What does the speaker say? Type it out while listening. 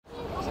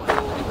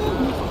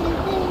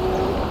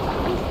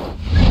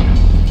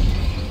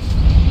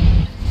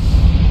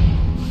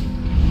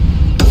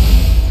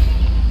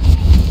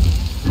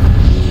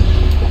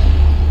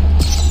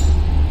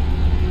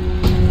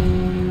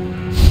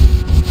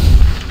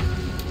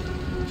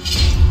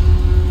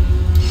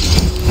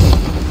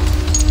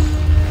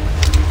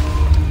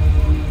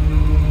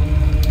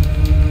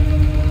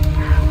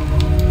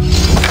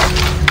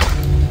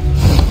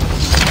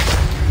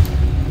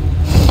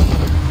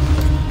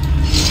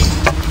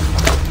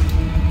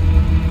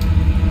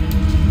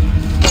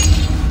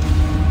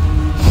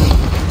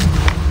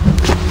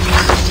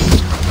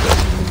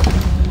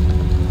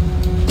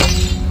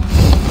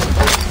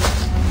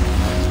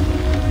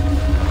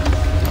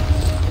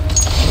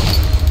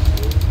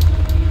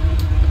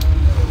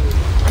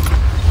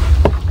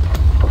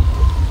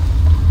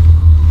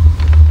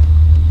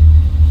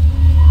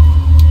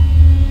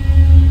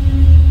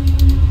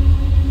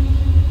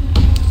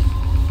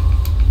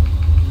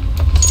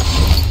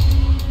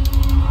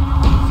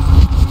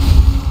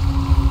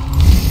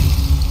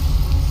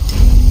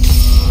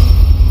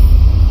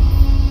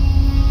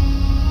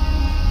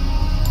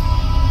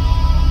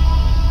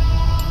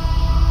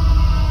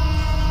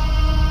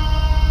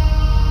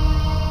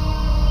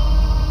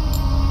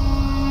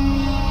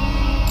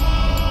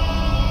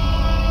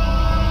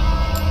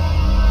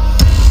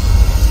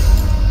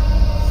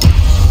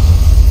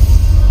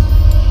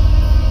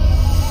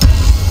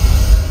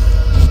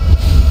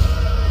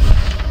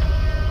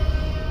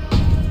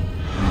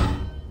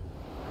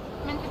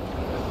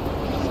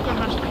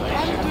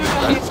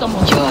Your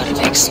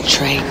next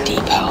trade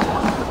depot.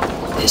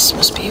 This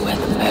must be where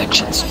the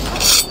merchants...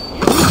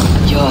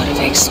 Your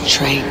next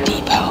trade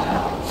depot.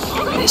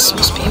 This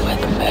must be where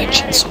the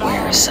merchants'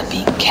 wares are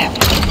being kept.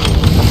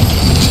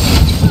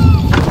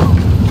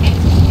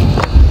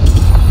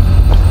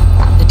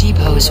 The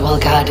depot is well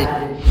guarded.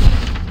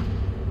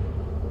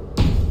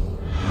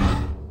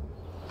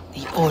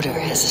 The Order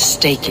has a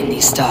stake in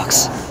these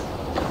stocks.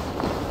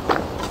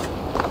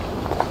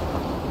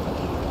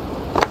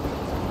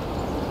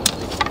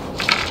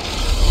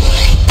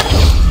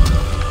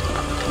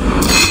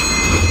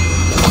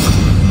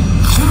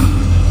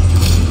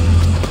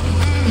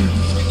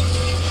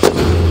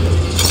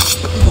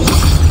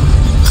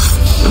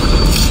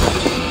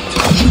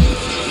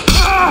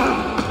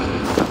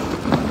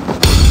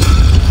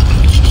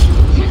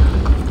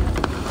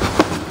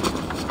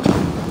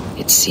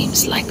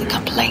 Seems like the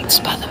complaints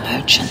by the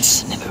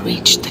merchants never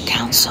reached the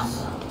council.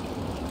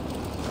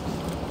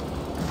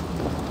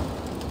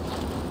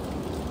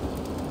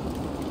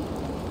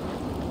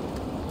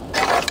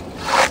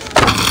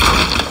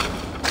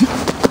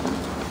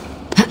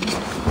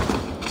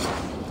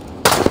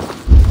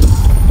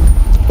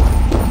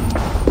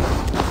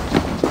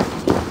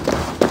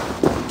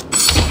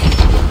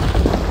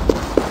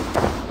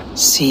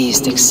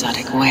 Seized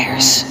exotic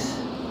wares.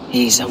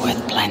 These are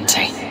worth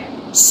plenty.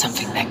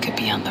 Something that could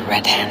be on the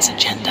Red Hand's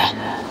agenda.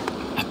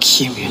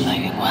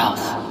 Accumulating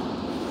wealth.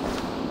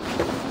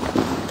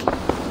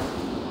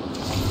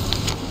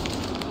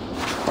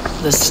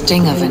 The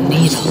sting of a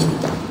needle.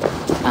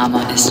 I'm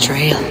on his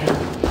trail.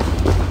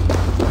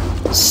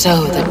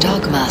 So the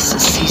Dogmaster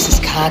seizes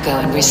cargo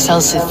and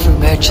resells it through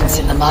merchants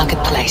in the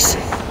marketplace.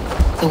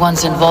 The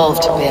ones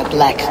involved wear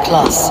black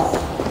cloths.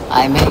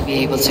 I may be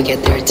able to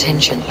get their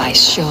attention by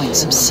showing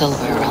some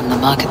silver around the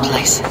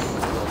marketplace.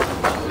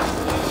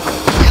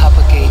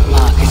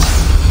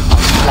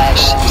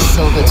 Flash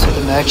silver to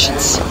the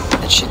merchants.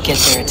 That should get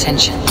their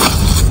attention.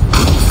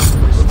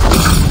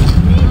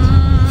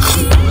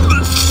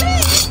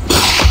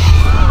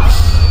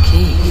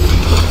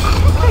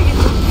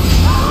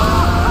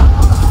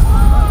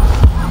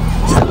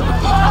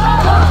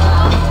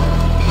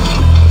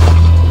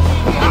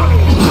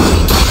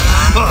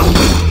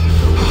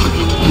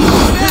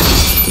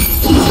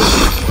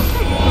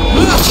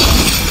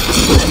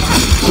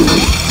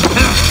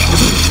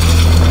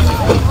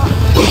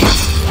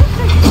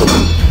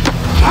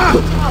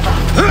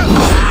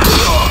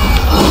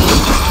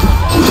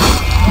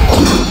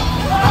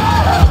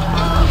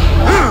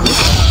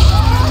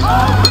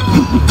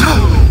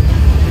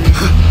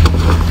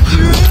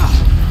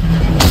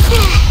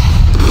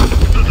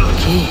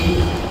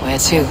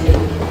 Too.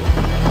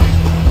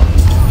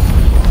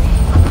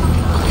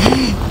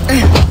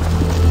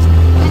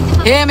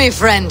 Hear me,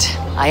 friend.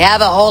 I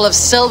have a haul of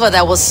silver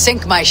that will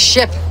sink my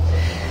ship.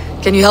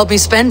 Can you help me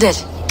spend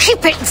it?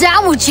 Keep it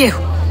down, would you?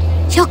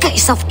 You'll get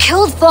yourself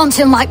killed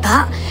flaunting like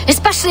that,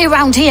 especially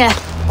around here.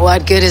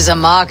 What good is a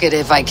market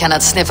if I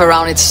cannot sniff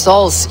around its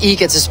stalls,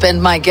 eager to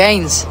spend my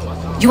gains?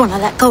 You want to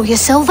let go of your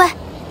silver?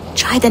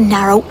 Try the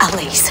narrow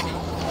alleys.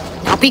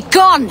 Now be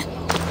gone!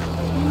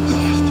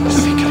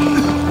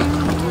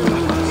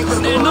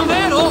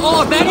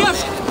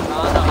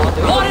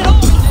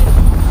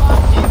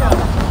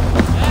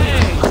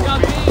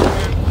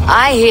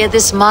 I hear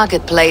this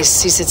marketplace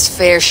sees its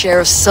fair share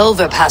of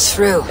silver pass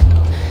through.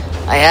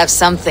 I have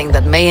something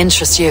that may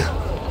interest you.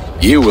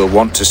 You will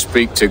want to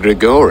speak to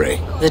Grigorii.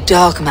 The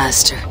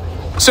Dogmaster.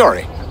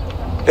 Sorry,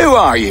 who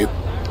are you?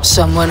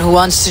 Someone who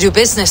wants to do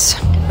business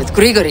with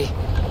Grigorii.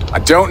 I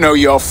don't know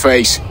your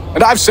face,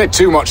 and I've said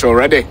too much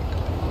already.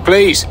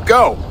 Please,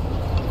 go.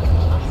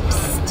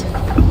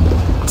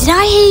 Did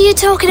I hear you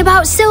talking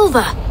about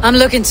silver? I'm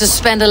looking to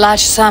spend a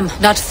large sum,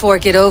 not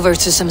fork it over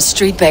to some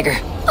street beggar.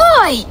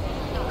 Oi!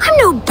 I'm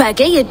no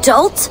beggar, you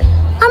dolt.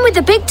 I'm with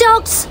the big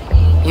dogs.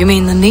 You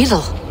mean the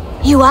needle?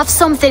 You have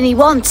something he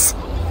wants.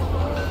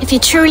 If you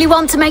truly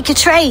want to make a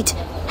trade,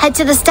 head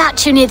to the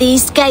statue near the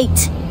East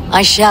Gate.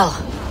 I shall.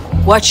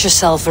 Watch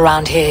yourself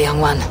around here, young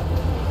one.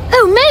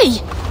 Oh,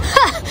 me?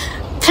 Ha!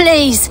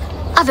 Please.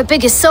 I've a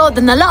bigger sword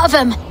than the lot of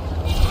them.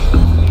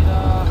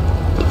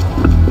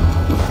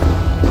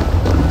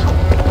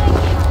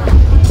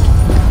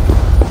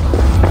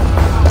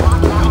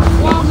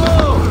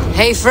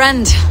 Hey,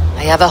 friend.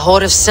 I have a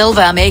hoard of silver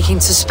I'm aching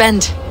to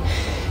spend.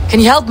 Can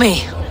you help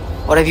me?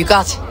 What have you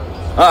got?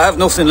 I have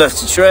nothing left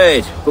to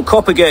trade, but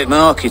Coppergate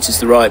Market is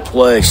the right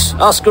place.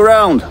 Ask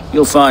around.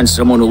 You'll find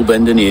someone who'll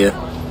bend an ear.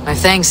 My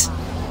thanks.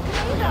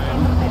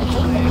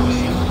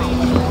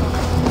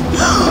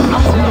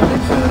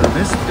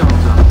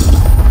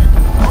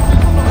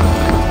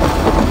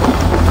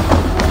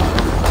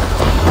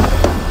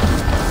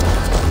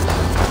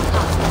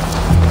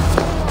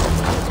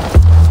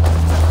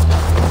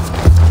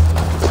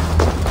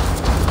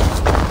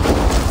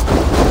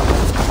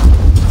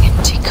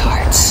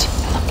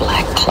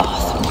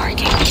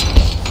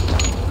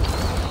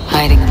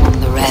 Hiding among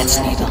the rat's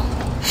needle.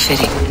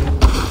 Fitting.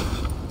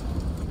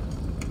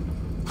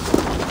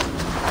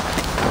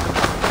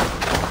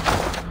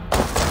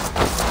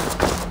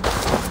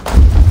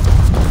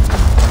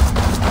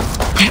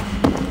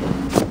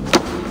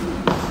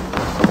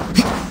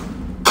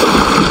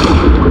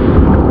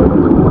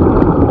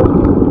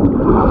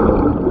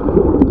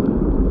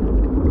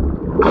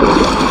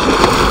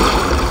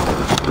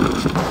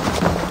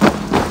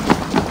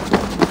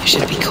 I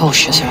should be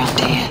cautious around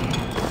here.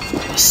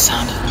 The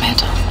sound of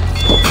metal.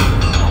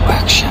 A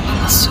workshop in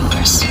the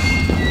sewers.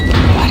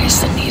 What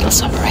is the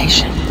needle's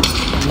operation?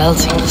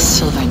 Melting the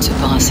silver into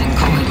bars and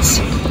coins.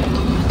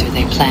 What do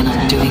they plan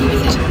on doing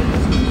with it?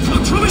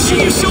 I'll promise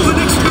you silver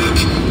next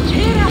week!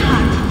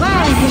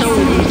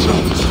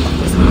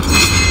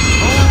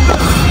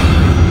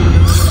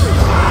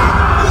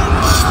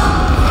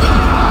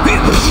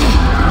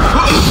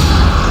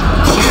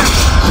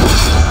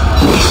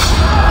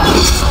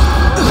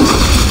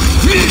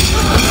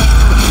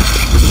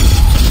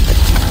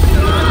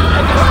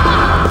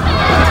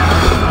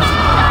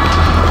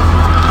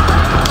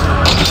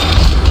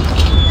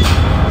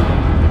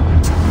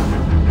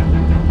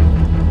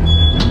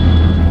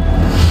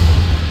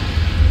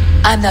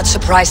 I'm not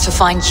surprised to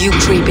find you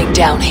creeping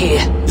down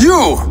here.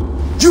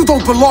 You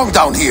don't belong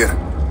down here!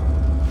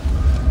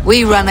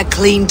 We run a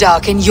clean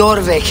dock in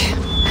Jorvik.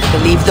 I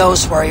believe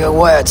those were your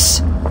words.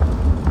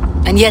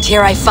 And yet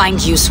here I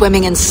find you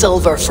swimming in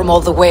silver from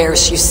all the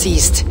wares you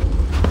seized.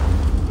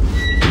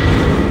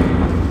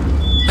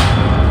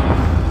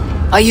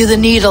 Are you the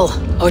Needle,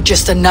 or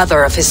just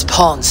another of his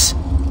pawns?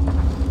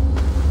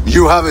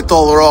 You have it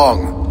all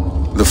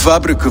wrong. The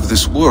fabric of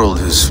this world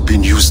has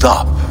been used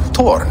up,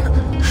 torn,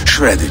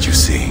 shredded, you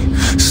see.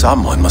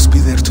 Someone must be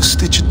there to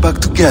stitch it back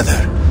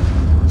together.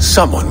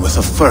 Someone with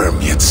a firm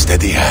yet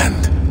steady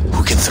hand,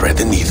 who can thread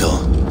a needle.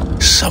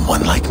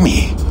 Someone like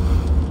me.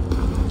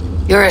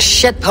 You're a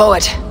shit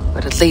poet,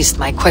 but at least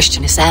my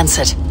question is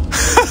answered.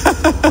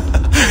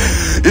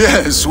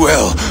 Yes,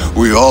 well,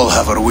 we all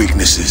have our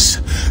weaknesses.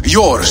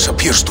 Yours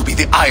appears to be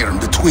the iron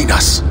between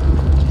us.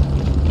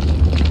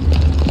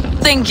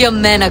 Think your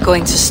men are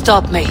going to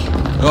stop me?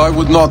 I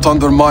would not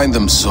undermine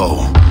them so.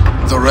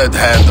 The Red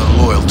Hand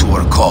are loyal to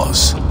our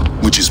cause,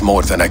 which is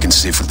more than I can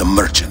say for the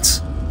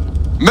merchants.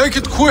 Make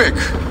it quick!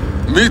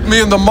 Meet me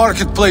in the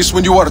marketplace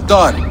when you are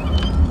done.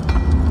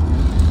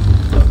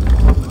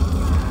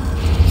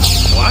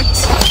 What?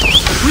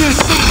 We'll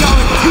sit down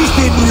and feast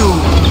in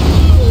you!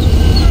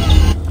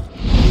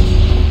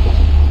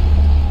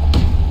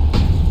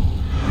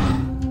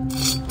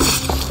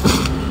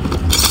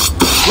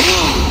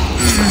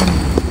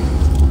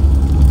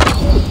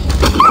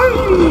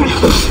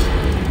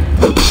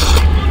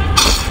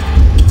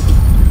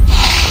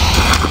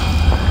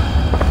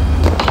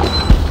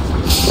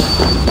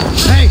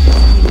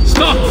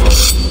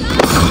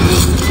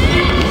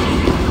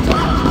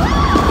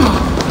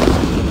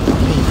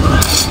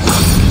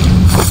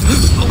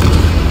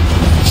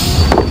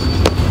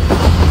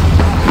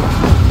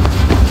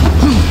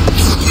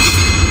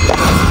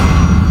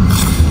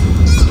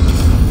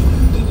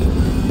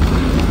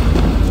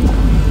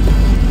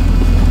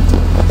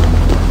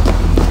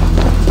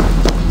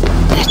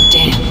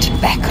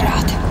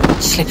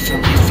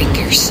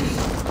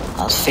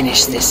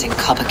 Finish this in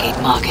Coppergate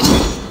Market.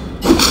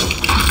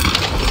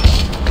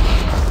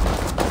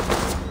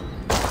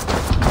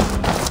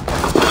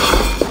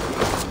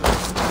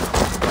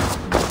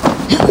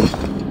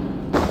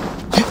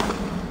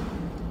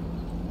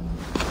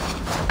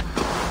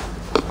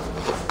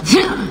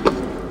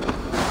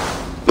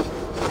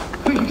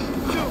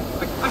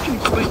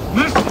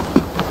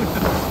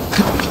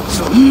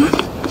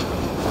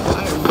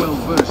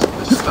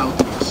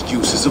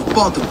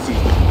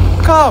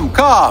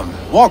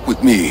 Come, walk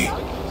with me.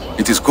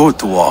 It is good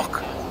to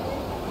walk.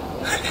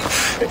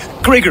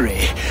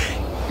 Grigorii.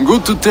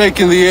 Good to take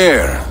in the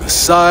air. The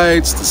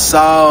sights, the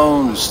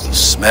sounds, the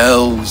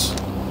smells.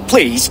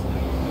 Please,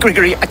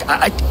 Grigorii,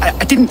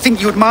 I didn't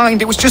think you would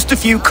mind. It was just a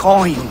few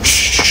coins.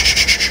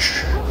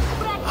 Shh.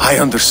 I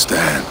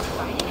understand.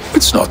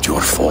 It's not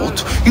your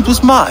fault. It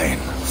was mine,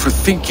 for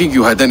thinking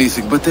you had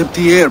anything but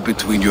empty air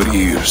between your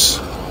ears.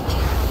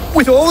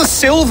 With all the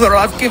silver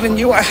I've given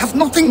you, I have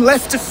nothing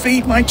left to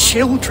feed my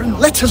children,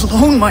 let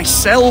alone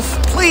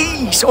myself.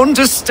 Please,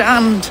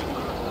 understand.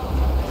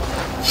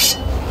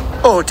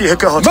 Oh, dear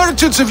God.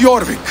 Merchants of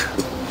Jorvik,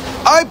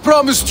 I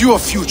promised you a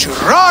future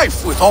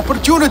rife with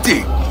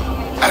opportunity.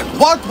 And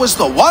what was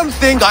the one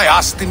thing I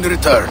asked in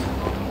return?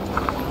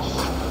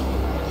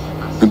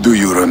 Do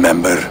you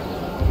remember?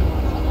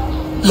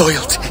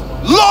 Loyalty.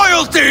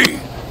 Loyalty!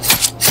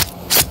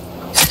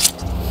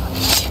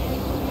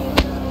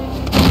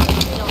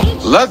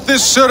 Let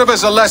this serve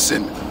as a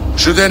lesson,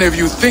 should any of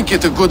you think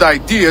it a good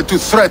idea to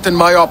threaten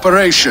my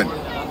operation.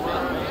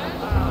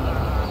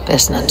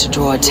 Best not to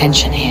draw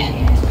attention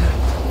here.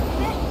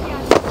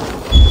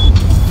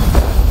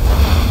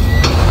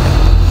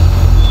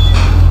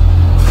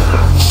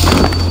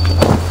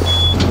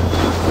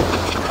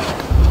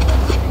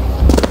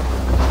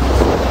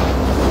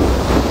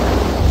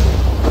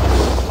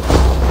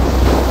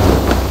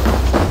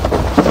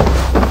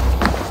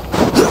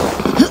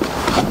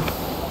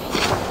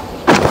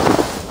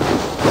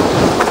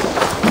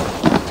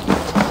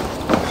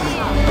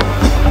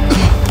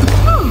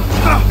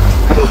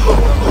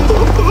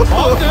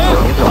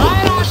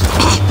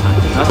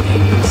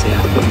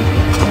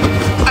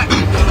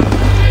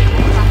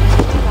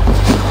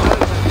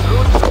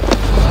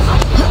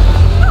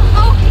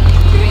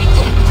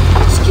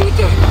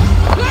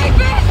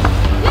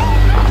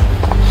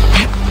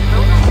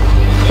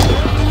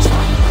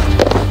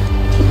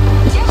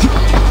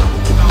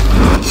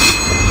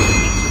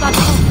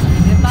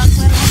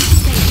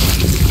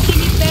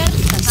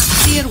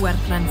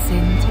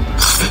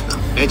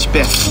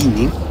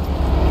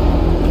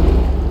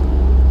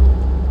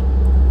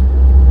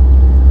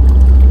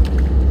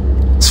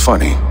 It's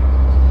funny.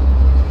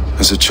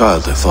 As a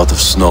child, I thought of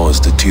snow as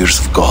the tears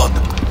of God,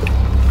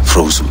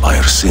 frozen by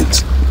our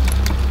sins.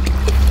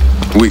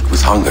 Weak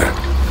with hunger,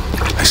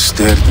 I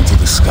stared into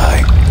the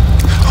sky,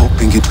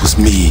 hoping it was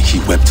me he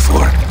wept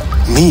for.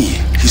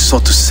 Me he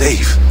sought to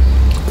save.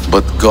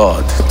 But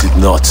God did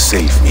not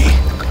save me.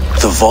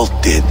 The vault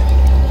did.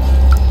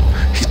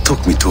 He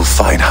took me to a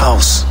fine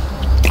house,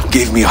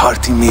 gave me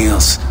hearty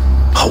meals,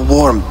 a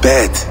warm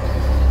bed.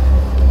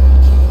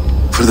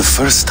 For the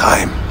first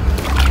time,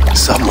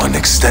 someone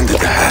extended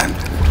a hand,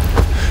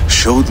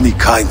 showed me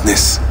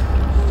kindness,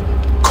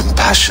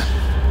 compassion.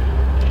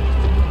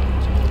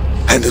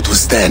 And it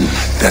was then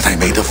that I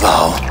made a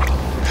vow.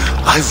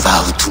 I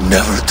vowed to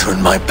never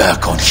turn my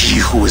back on he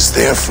who was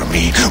there for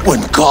me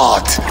when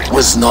God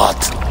was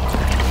not.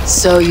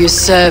 So you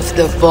served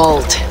the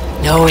Vault,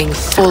 knowing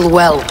full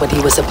well what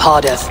he was a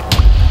part of.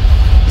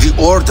 The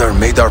Order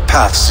made our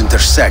paths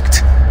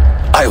intersect.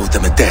 I owed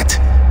them a debt,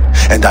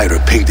 and I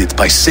repaid it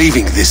by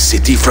saving this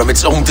city from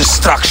its own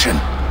destruction.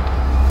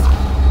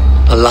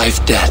 A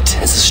life debt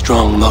is a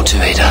strong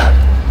motivator.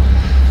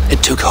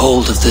 It took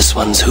hold of this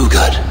one's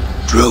Hugad,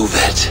 drove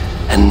it,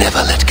 and never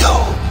let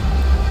go.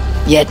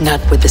 Yet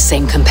not with the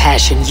same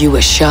compassion you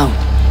were shown.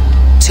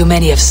 Too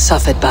many have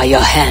suffered by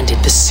your hand in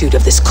pursuit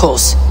of this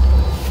cause.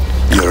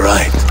 You're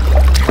right.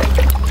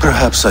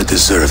 Perhaps I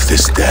deserve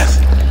this death.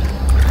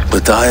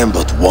 But I am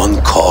but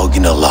one cog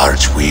in a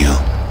large wheel.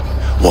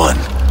 One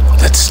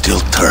that still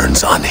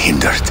turns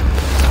unhindered.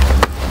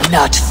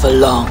 Not for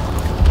long.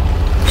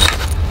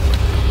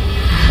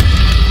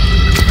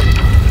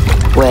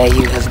 Where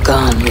you have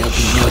gone, there'll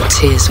be no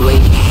tears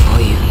waiting for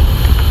you.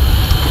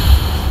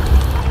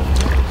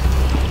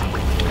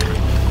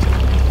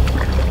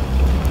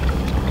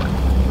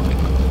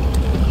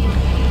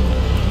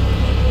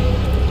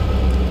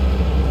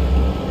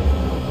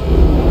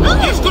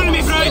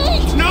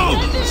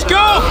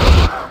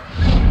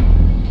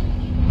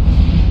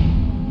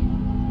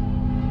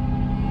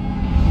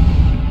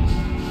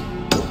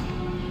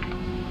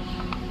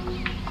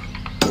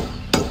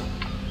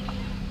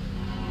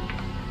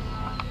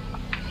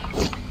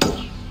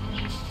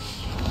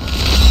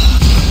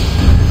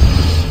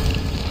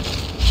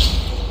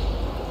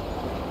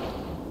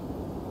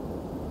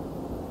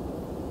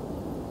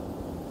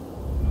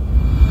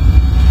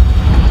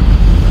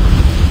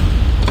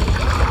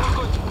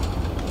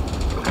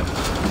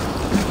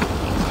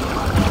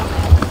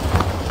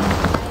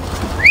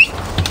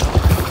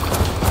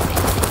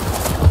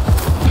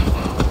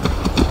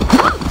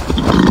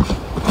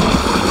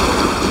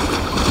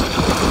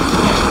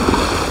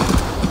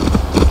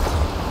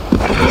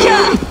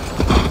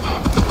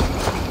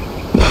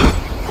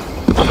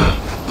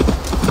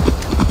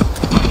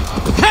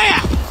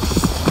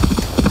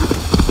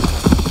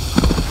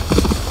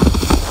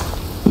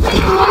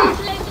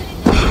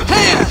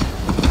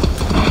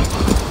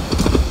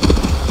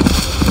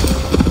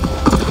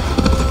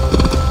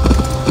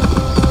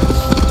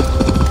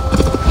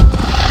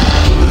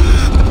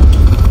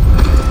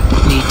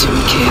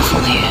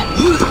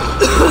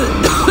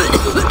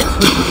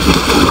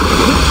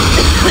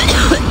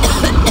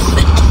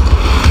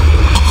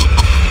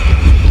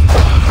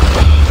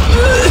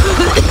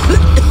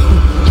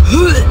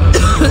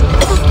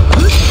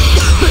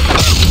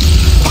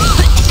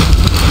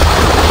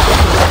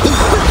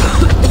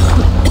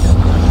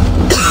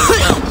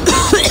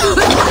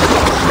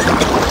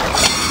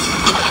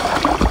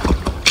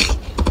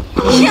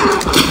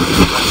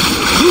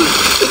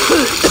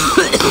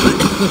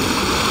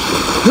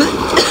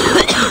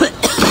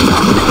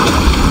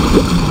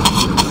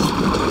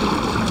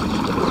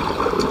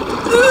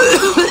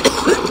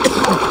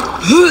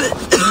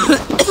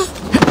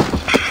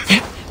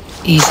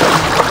 Easy.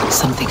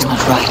 Something's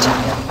not right.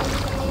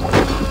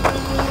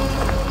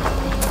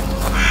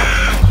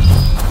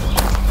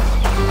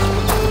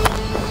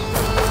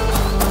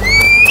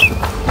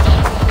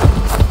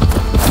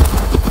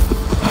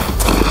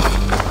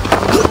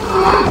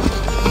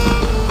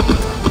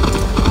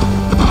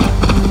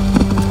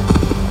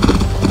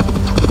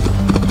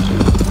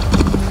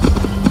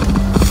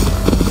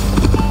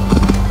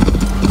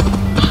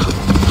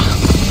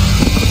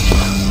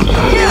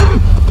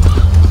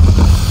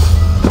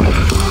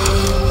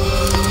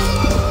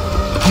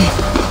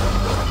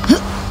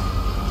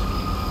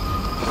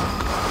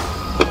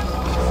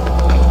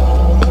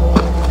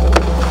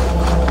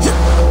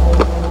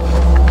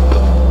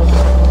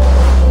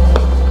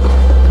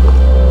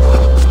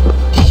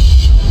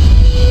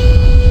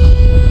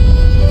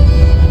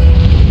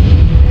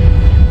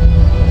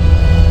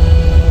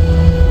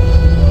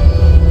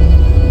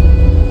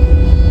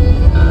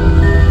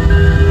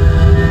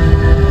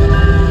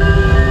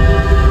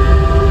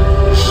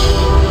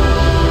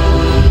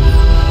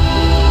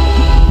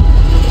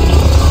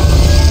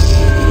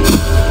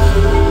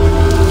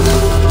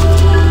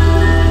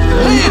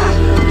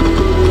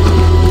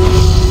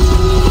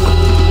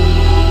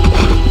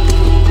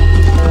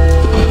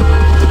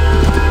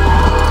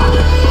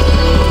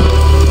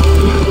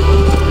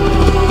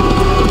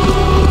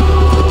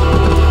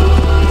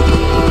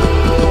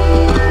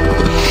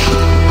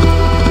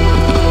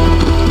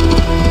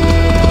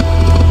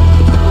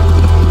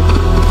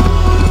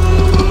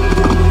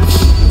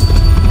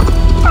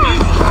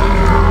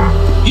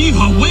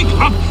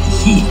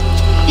 fool.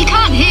 You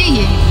can't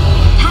hear you.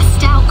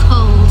 Passed out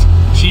cold.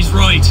 She's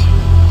right.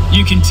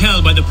 You can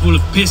tell by the pool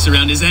of piss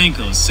around his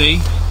ankles, see?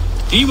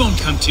 He won't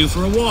come to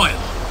for a while.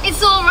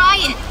 It's all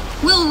right.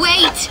 We'll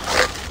wait.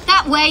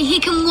 That way he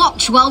can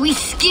watch while we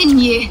skin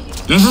you.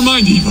 Never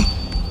mind, Eva.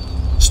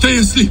 Stay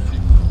asleep.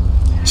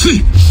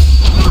 Sleep.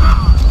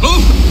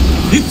 Oh,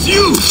 it's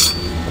you!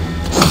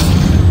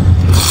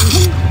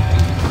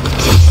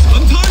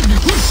 Untie me,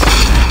 quick!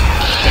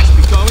 Let's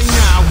be going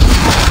now.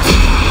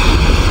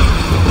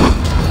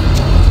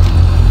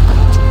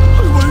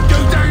 I won't go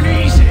down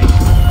easy.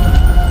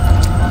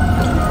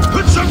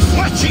 Put some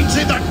fletchings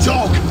in that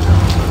dog.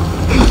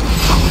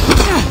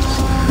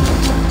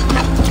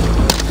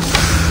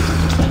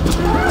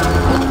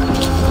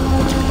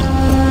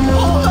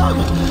 Hold on!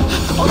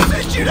 I'll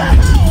fetch you that!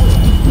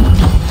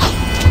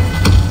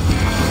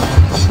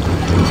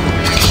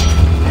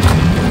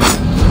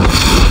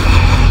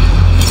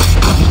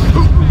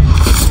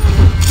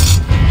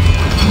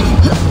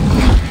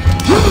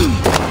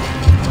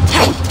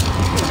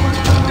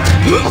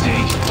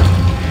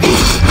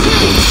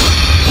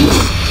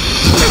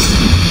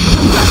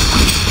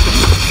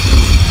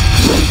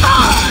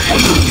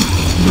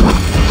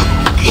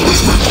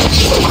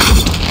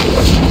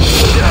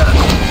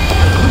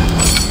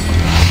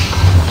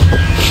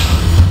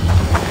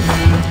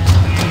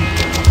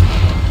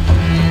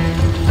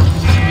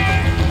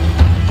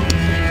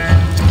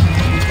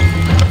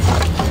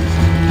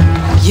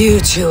 You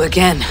two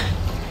again.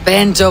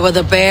 Bent over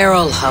the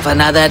barrel of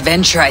another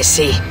adventure, I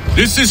see.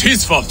 This is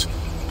his fault.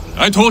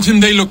 I told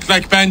him they looked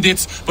like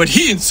bandits, but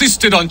he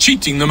insisted on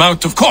cheating them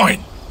out of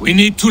coin. We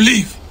need to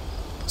leave.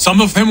 Some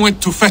of them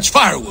went to fetch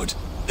firewood.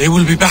 They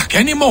will be back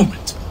any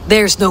moment.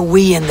 There's no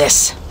we in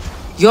this.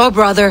 Your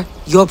brother,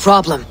 your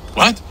problem.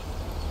 What?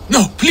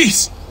 No,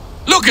 please.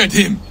 Look at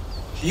him.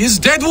 He is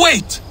dead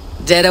weight.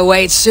 Dead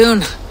await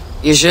soon.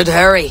 You should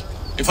hurry.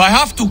 If I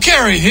have to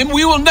carry him,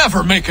 we will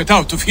never make it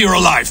out of here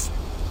alive.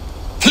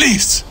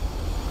 Please.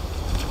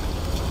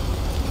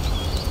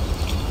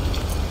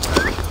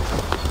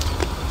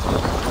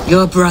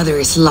 Your brother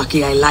is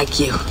lucky I like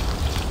you.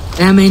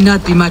 There may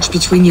not be much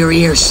between your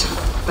ears,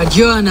 but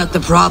you're not the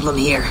problem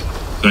here.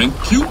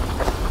 Thank you.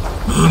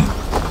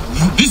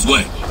 This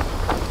way.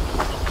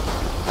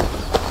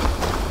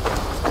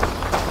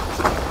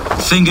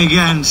 Think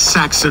again,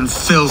 Saxon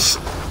filth.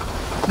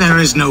 There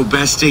is no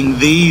besting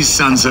these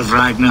sons of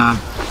Ragnar.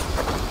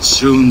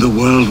 Soon the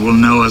world will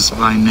know us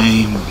by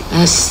name.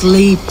 A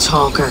sleep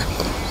talker.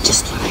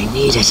 Just what I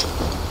needed.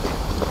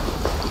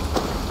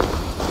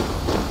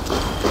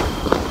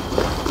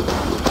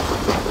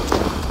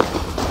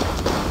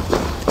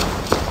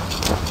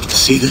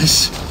 See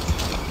this?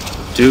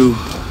 Do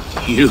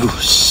you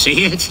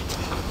see it?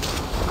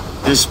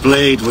 This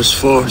blade was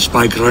forged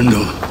by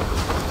Grundle.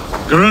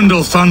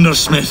 Grundle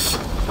Thundersmith,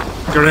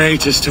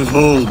 greatest of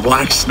all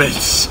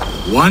blacksmiths.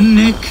 One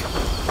nick,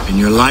 and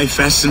your life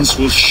essence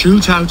will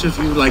shoot out of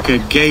you like a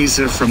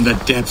geyser from the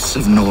depths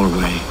of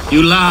Norway.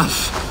 You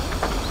laugh.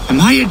 Am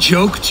I a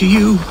joke to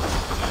you?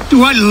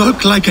 Do I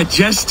look like a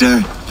jester?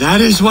 That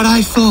is what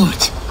I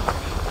thought.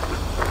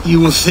 You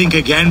will think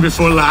again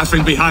before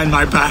laughing behind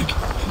my back.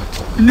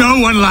 No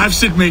one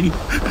laughs at me.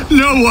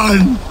 No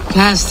one.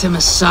 Cast him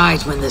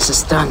aside when this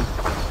is done.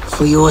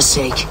 For your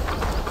sake.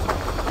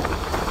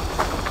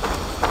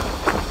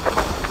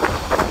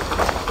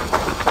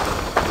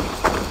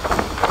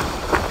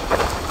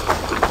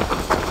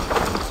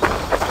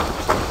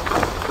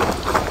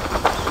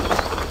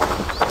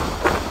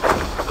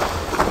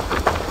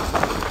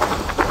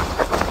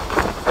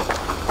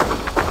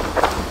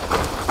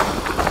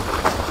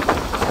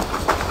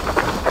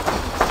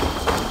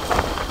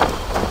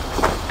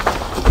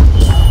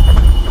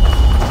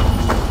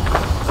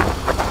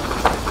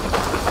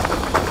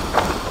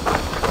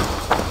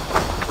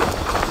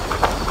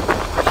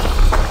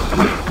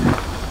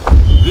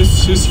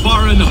 Is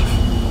far enough.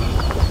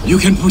 You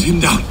can put him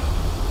down.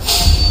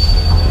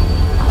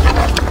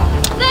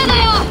 There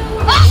they are!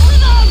 After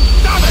them!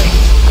 Damn it!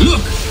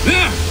 Look,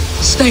 there!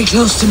 Stay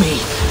close to me.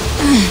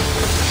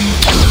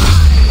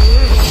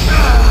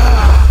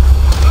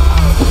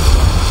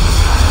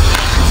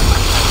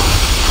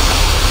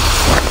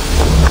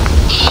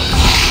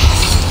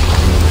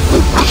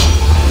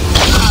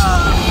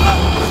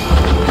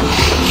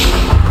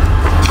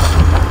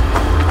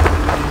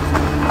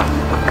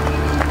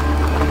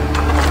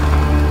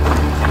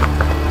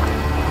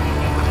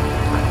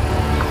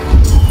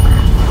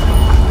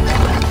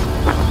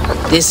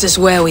 This is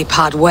where we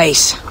part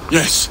ways.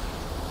 Yes.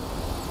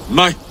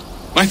 My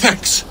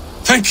thanks.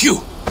 Thank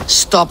you.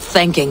 Stop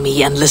thanking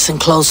me and listen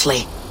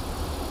closely.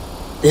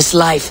 This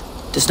life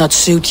does not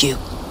suit you.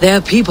 There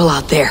are people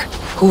out there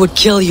who would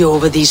kill you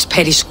over these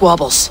petty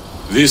squabbles.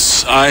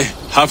 This I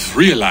have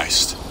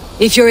realized.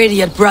 If your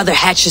idiot brother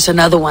hatches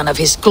another one of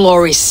his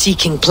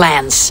glory-seeking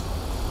plans,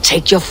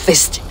 take your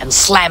fist and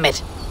slam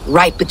it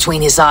right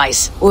between his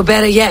eyes. Or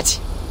better yet,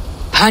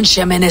 punch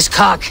him in his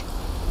cock.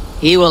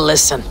 He will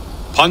listen.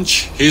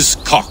 Punch his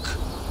cock.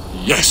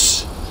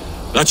 Yes.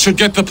 That should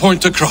get the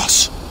point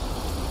across.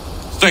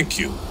 Thank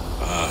you.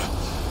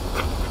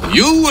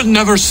 You will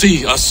never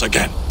see us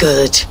again.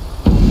 Good.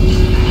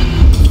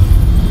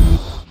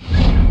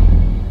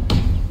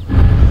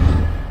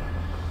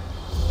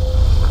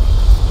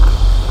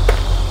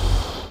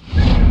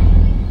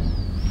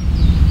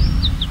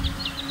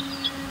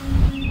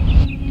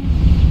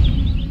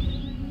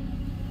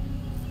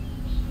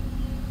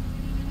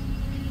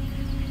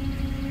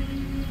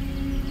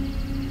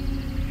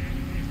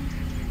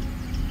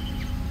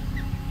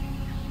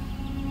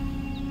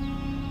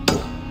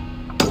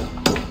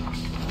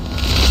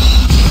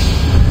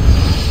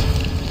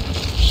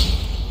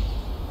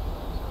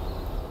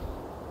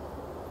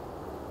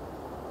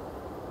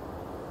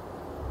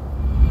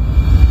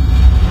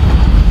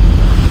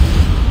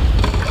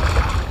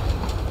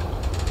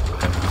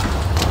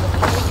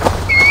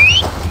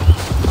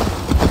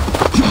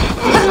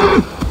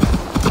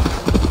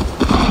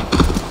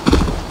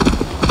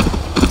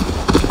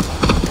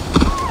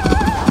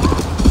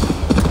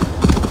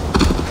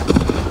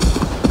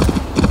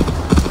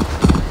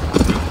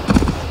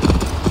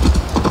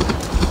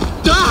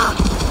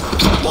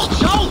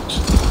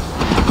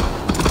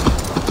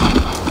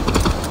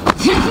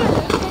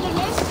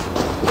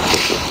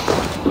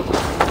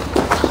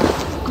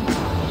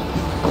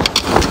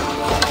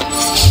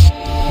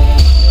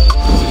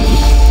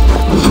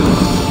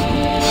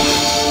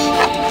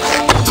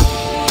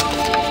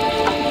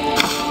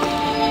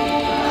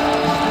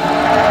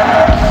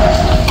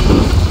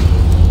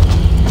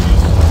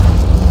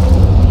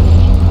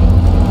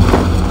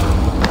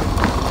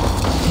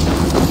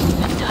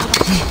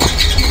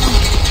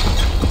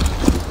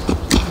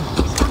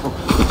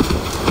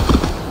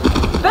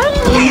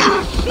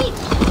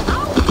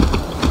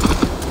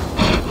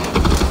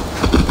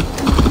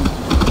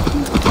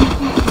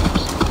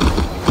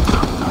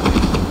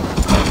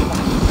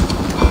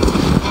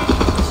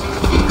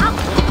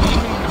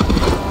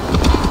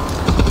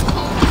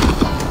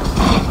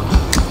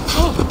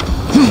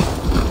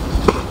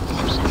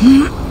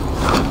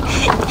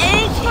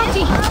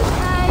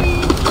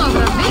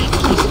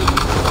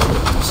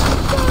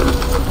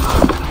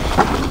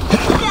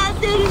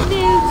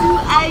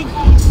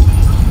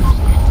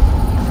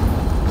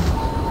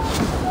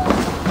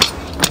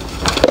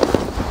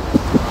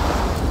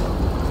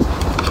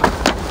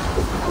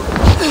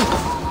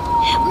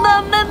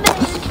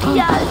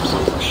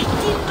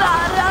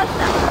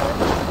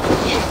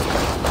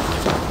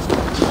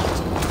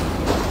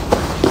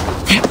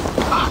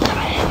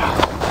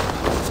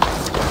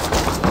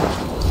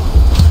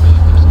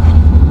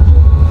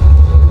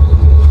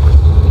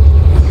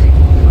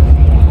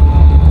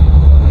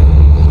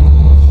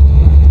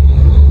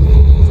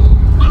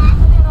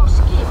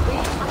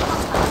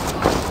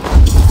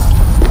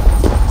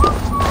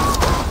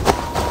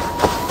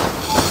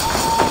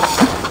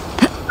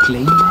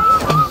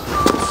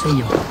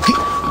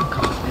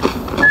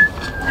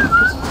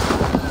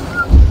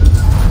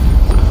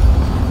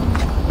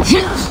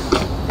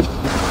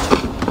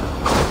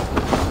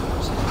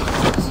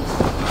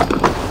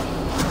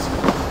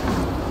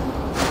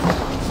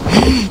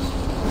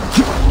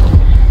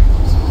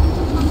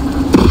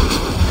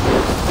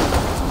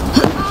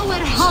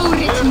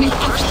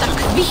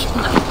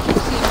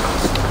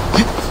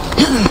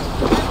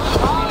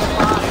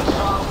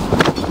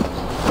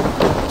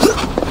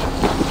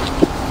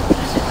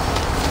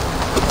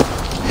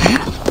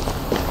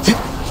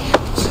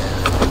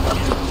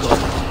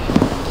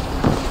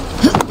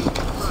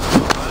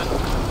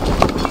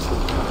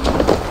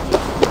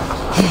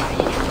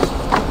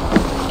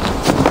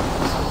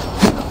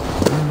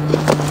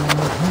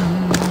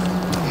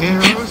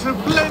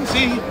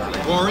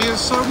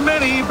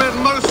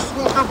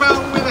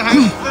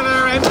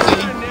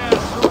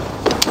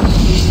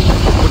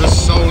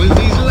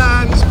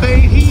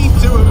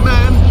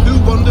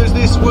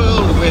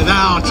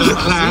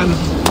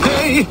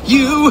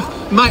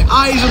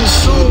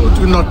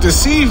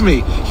 Deceive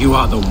me. You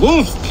are the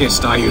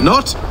wolf-kissed, are you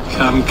not?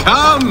 Come,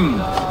 come.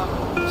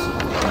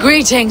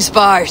 Greetings,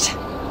 Bart.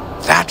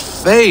 That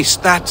face,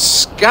 that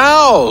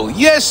scowl.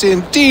 Yes,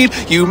 indeed,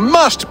 you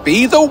must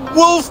be the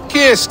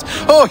wolf-kissed.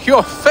 Oh,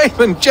 your fame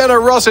and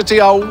generosity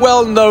are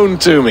well known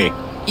to me.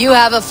 You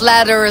have a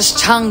flatterer's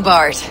tongue,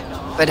 Bart.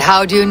 But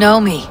how do you know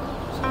me?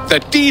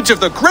 The deeds of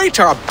the great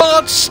are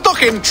bards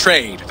stock in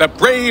trade. The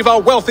brave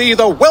are wealthy,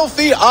 the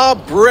wealthy are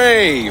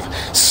brave.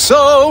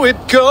 So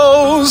it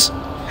goes.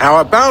 How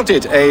about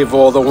it,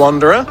 Eivor the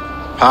Wanderer?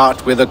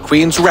 Part with a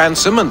queen's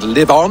ransom and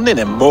live on in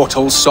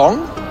immortal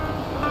song?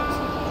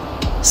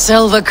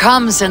 Silver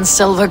comes and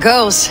silver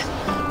goes,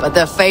 but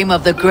the fame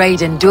of the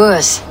great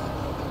endures.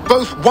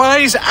 Both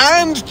wise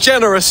and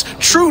generous.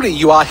 Truly,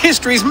 you are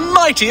history's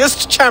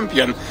mightiest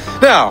champion.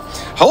 Now,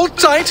 hold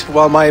tight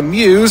while my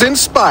muse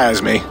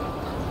inspires me.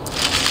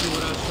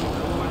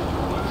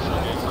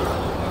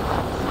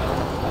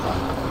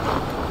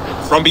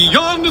 From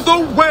beyond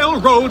the whale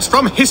roads,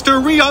 from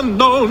history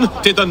unknown,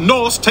 did the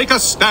Norse take a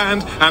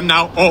stand, and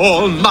now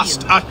all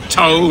must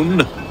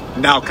atone.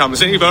 Now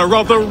comes Eivor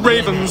of the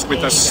Ravens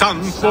with the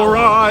sun for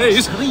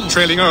eyes,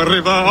 trailing a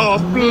river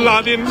of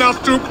blood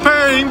enough to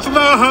paint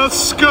the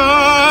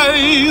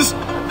skies.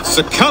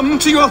 Succumb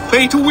to your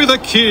fate with a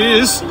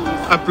kiss.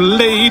 A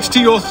blade to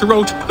your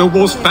throat, the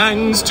wolf's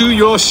fangs to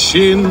your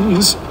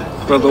shins.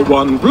 For the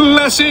one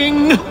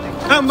blessing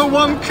and the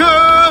one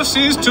curse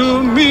is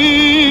to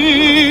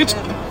meet.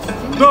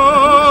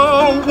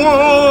 The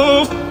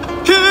wolf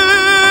kissed!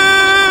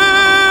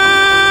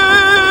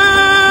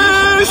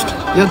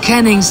 Your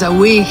kennings are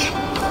weak.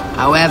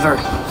 However,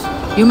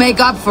 you make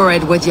up for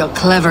it with your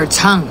clever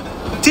tongue.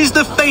 'Tis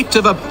the fate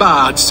of a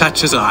bard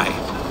such as I.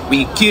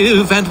 We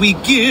give and we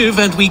give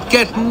and we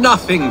get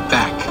nothing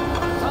back.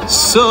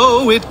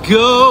 So it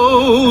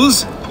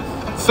goes.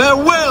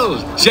 Farewell,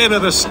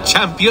 generous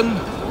champion.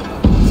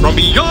 From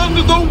beyond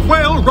the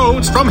whale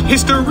roads, from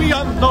history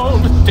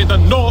unknown, did the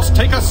Norse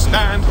take a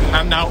stand,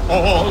 and now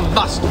all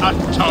must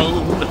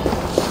atone.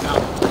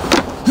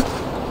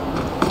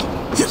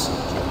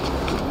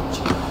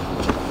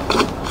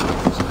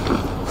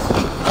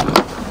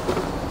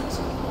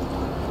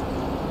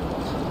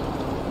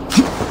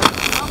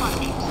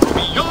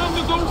 Beyond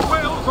the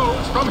whale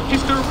roads, from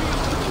history.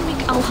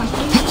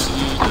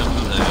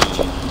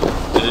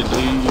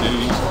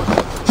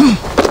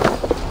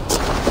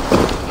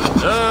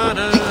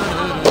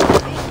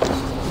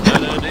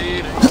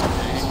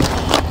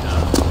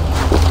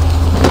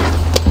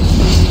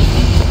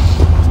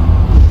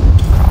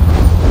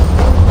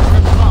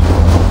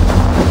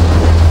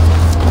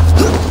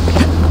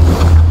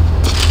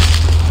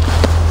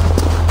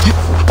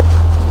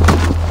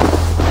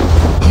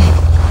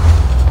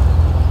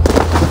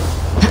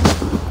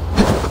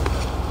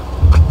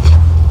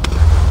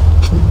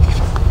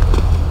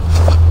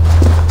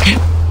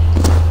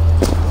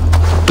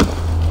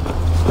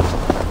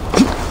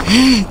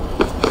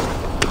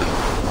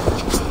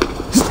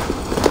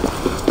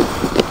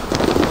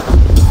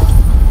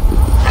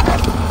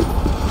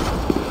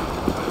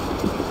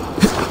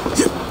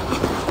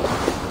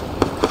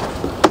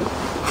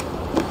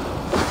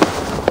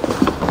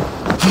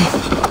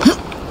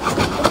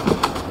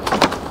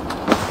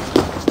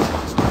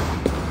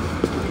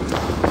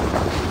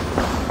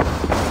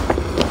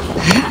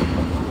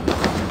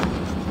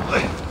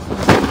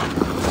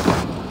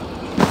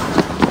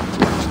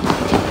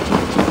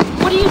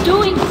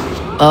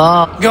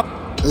 Oh, go.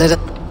 Let it.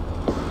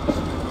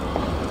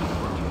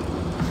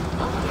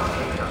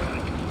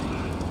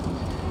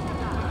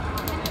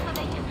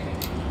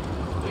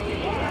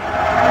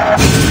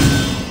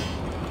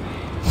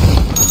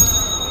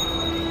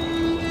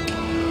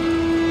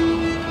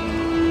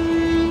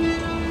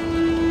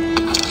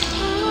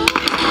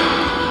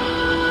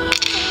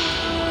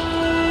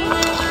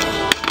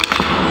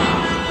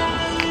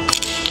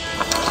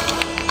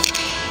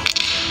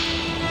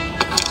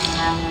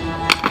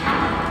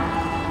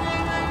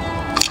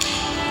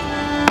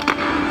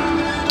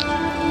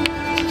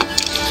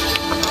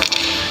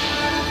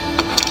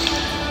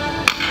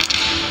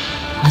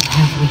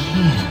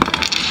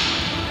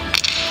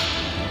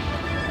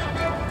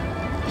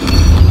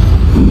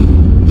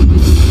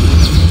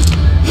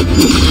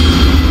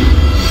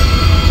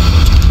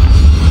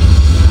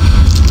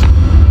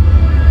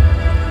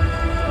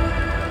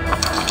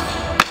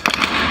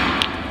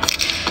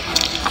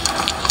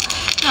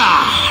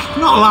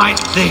 Not like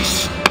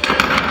this.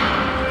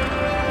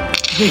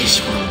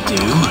 This will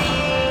do.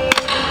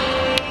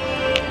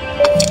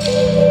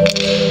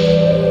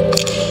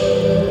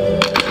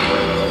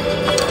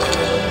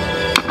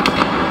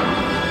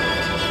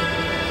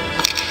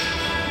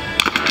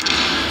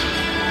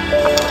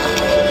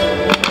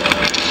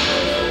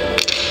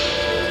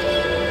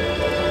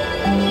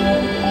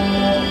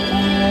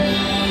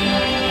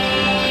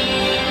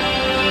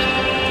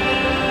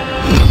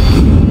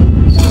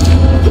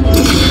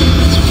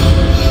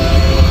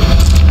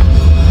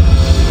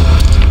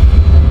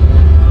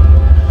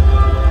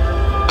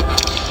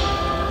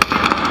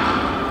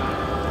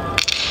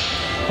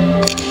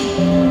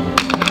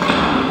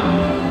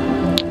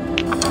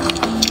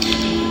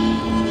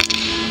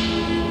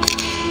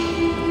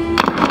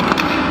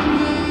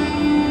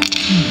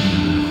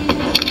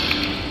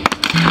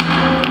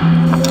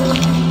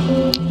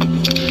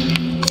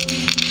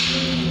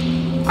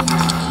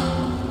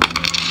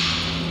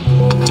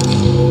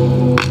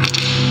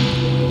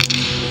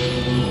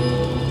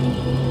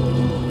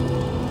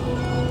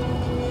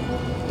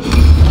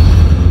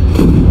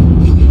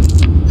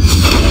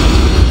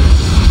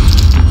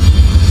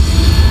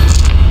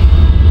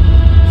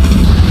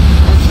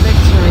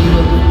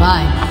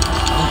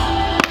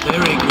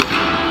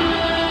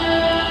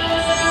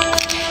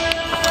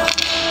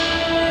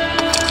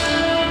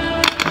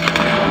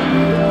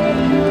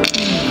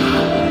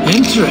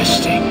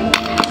 Interesting.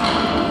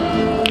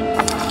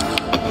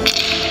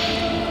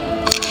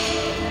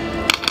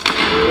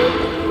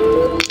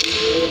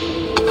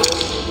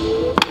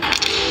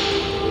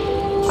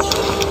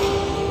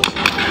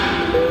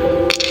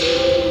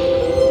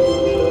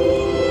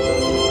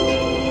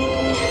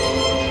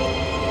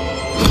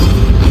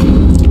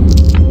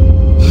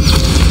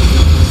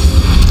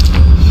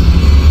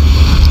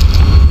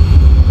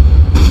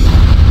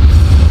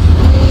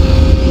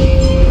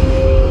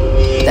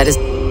 That is.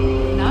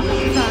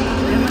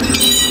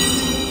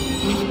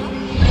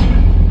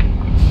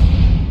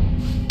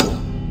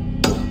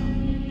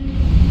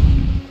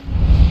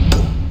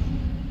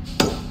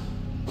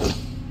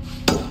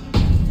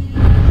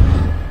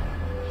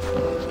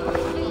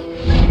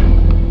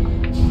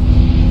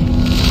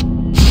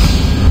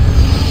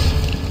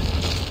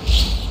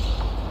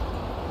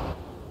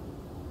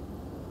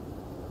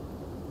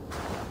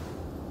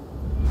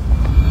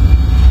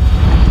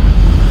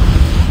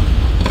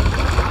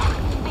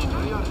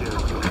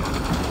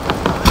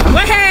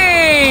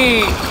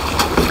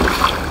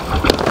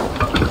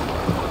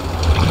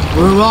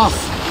 off.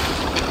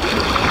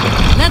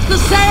 Let the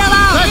sail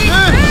out!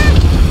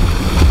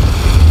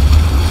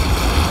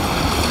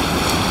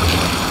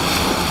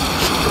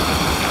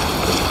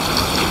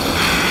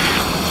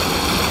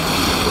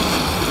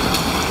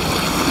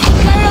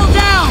 Sail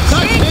down!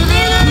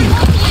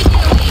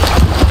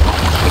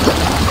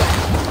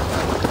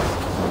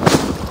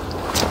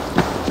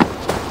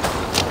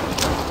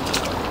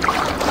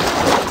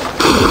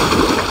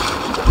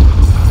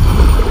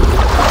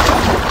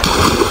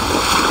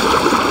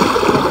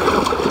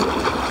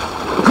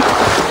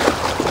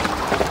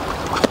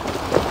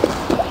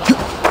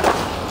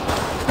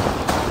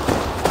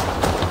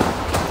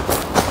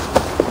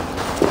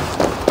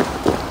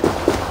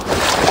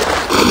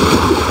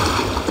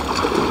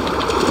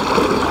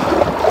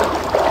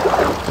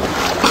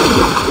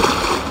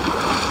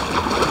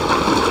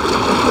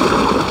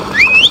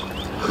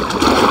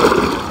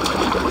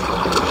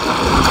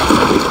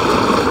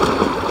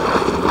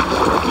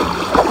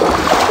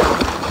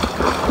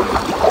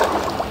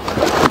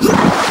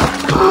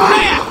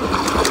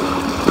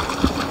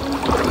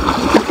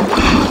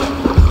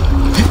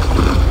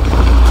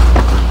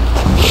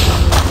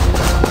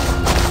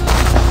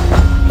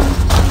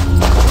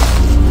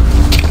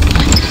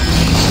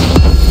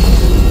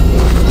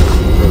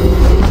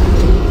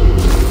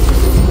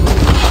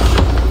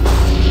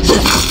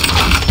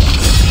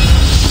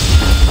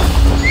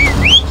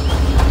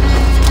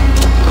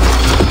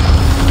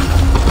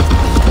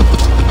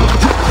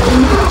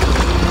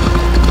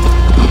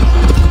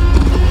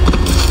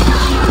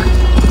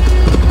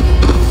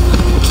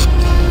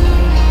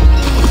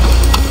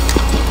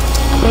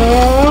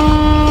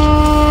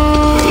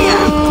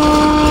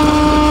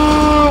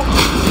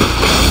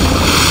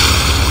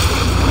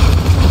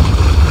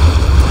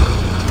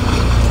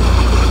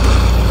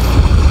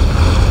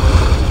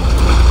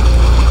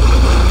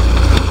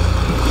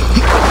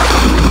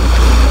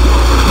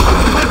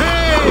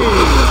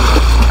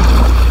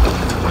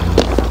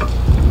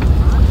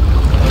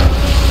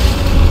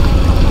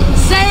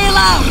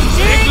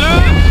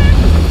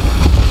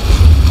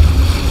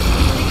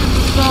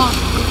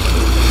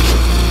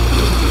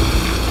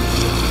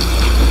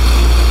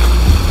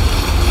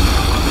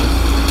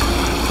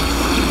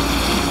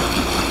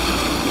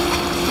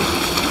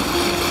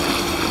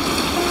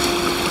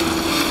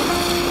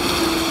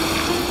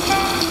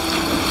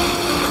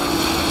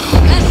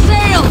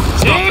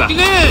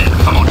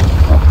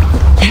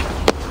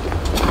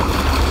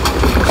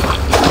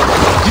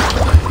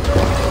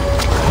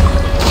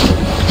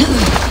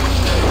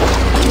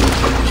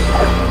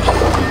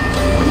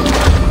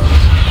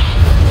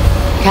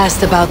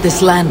 Cast about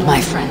this land,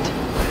 my friend.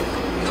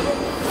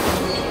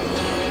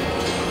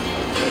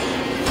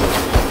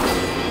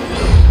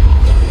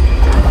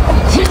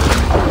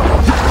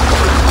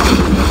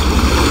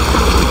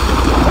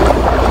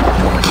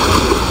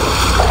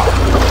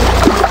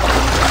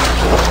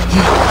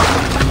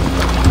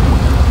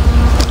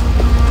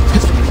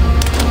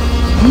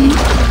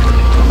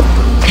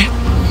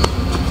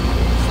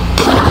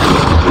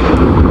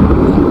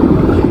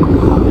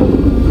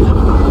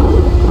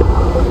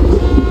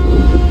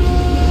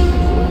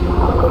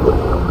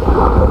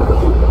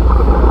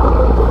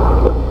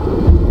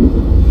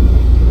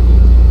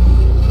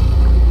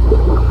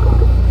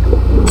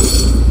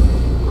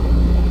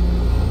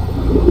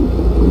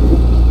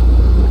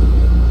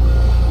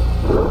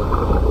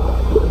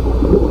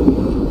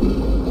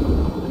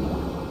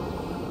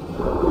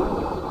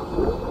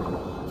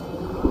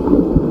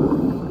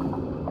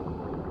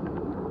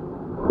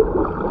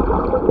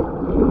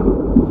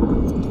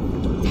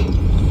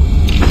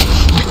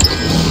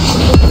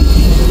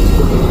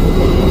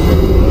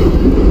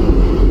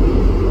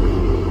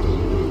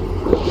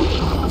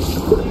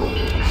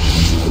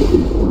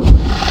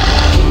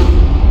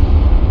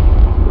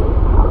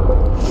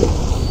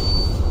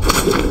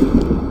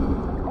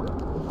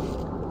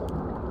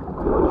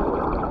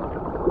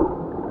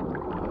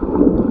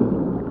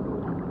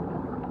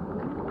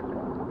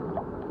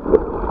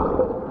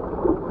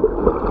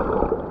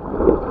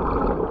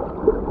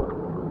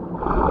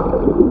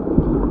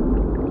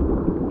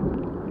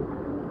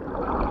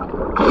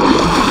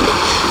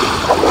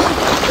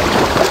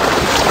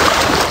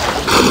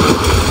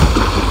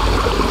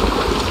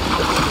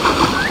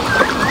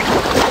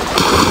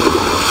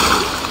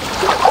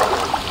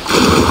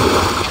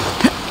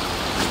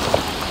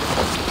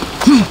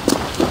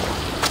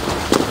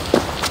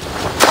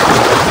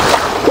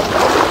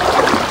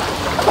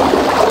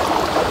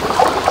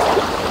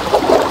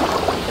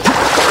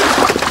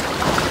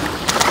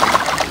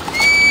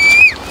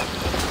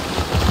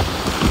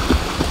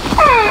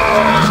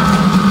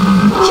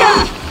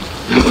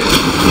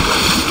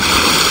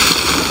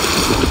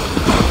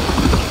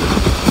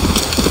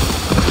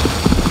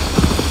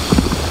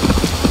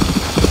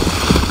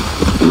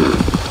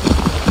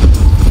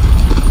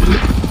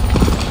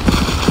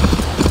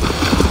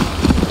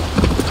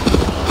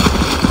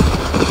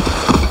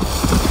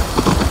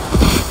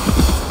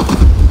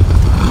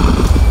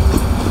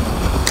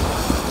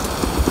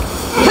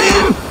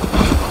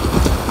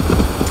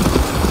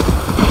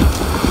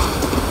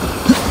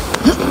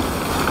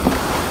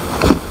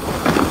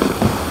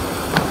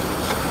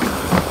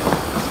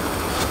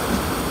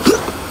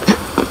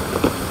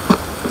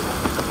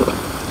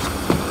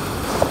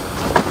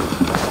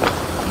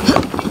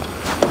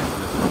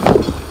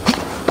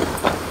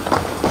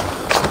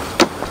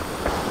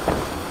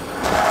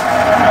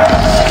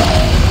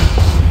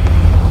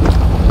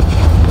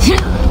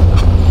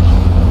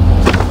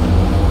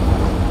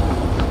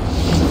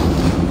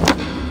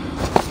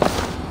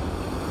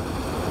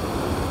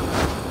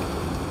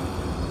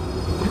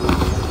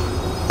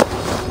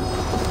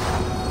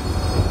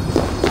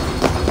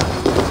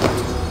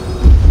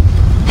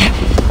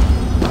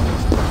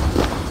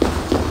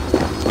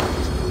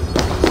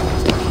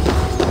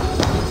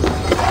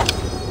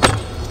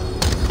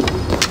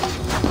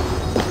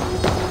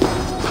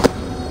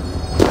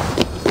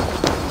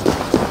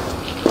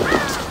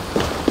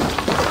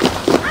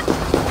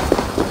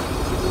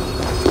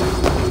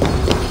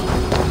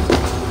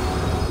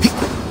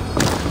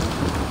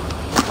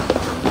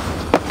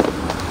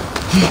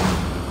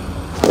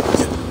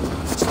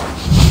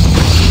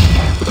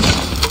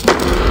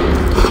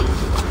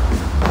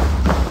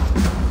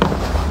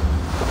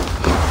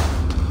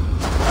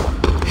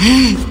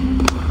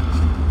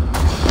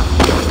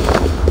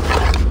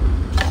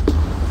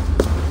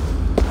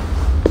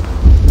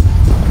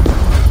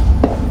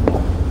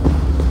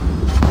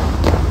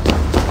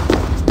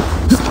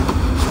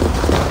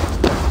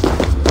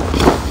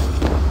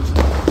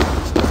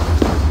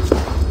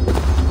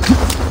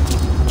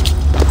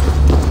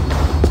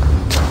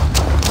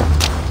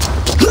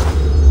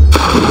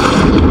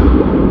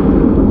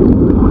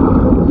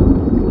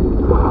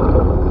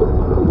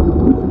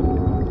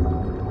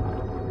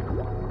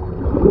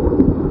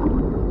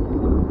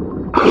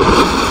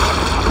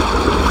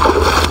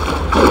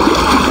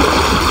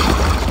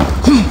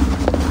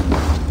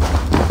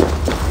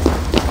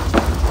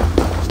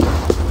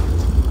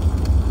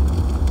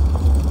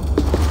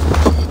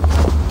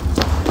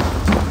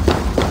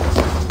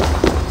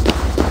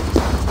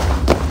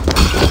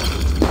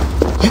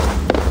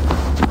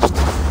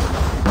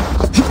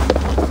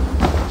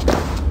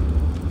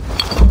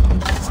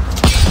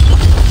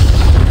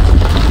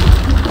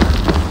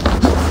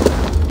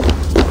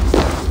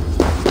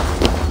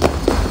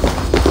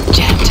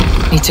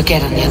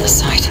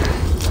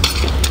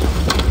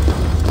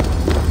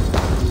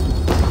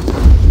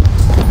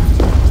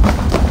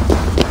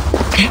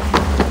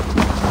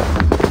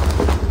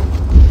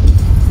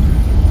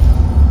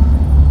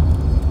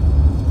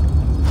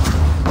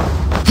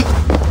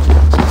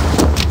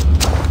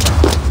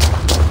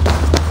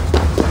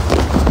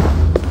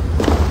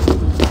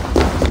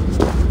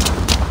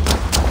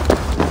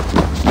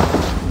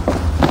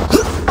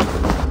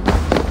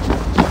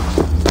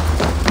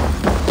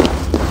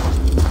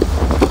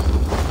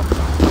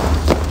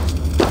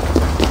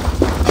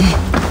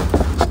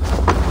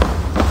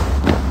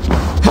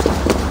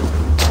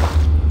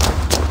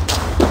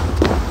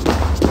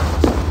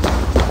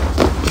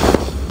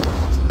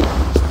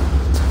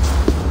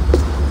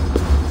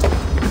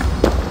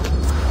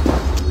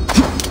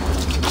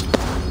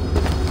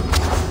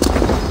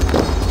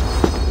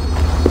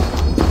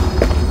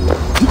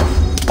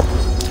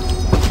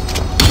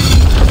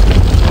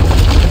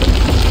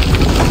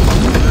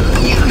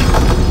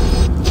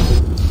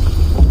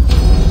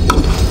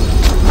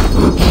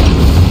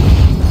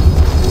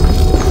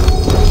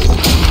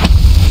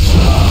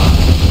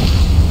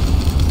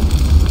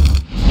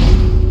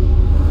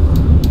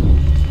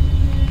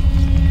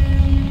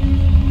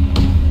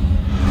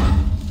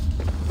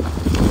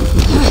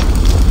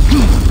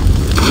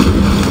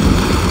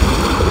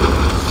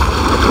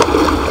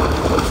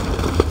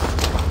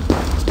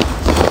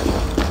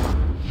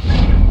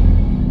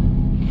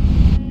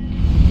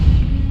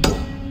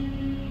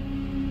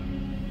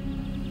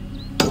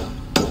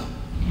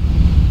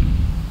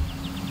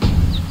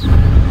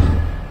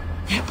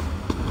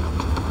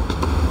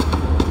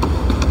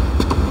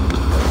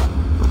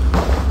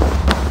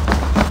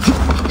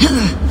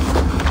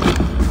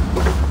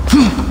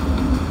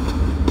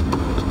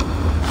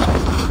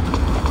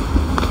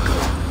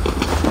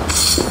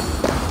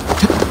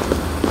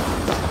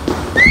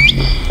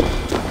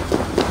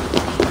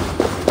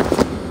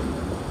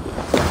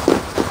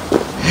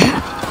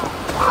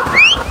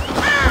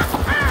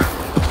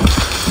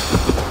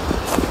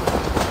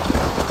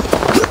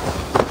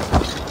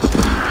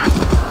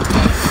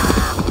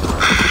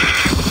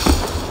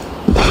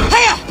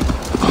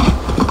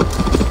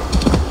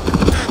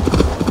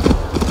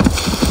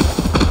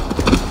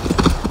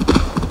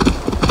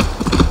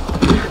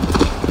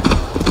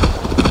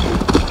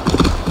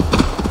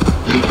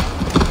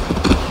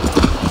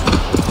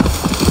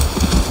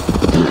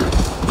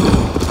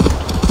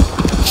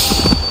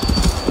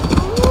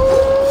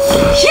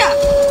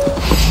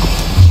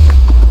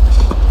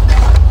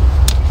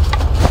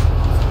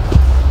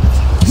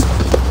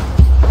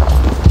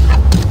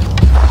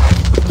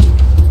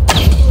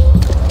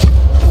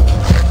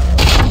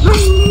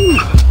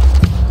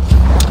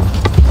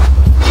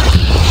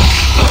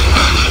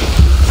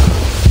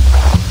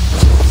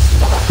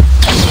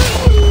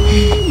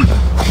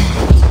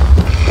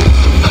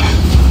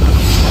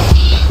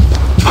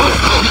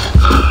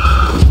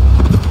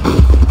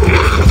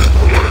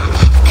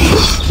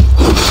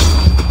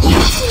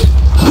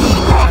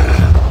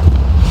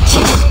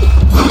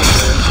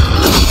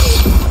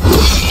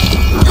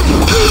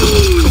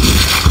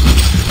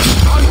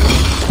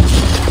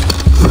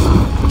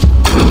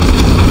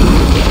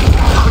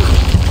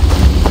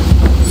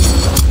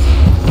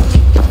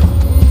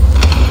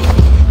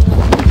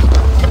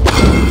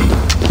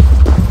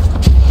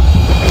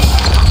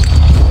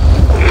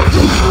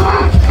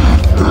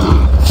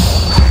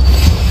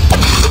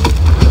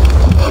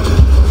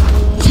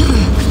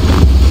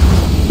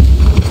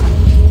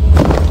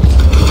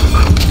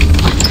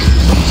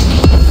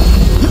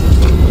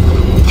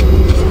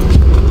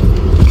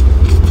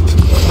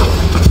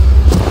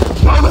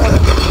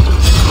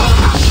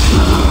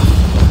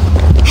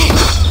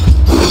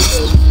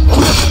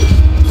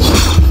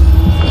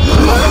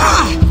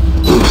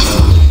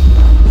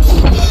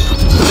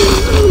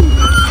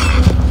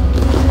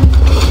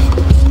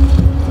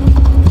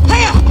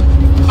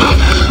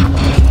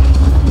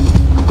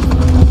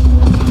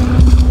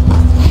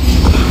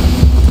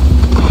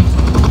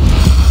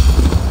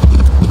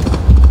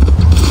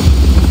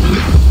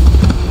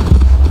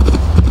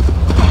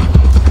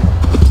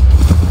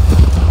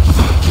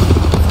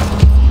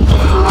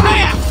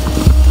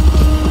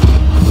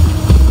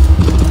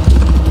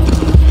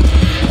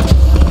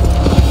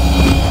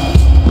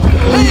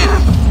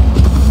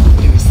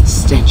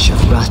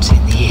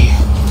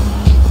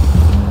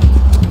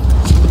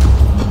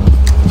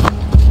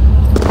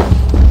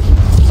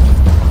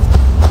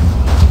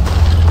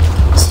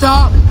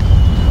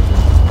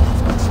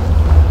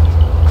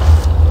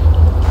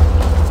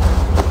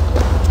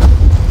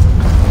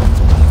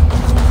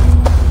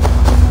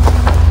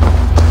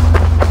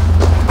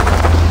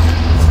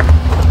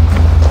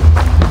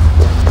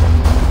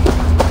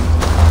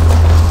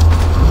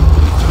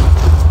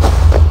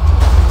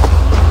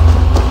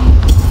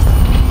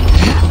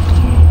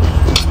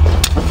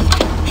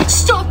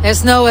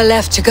 There's nowhere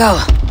left to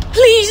go.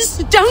 Please,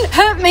 don't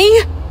hurt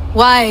me!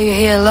 Why are you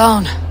here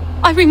alone?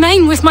 I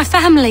remain with my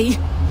family.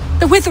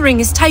 The withering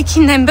is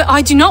taking them, but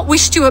I do not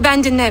wish to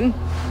abandon them.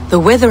 The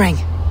withering?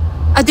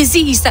 A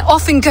disease that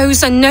often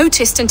goes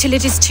unnoticed until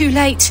it is too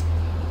late.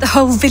 The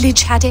whole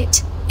village had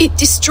it. It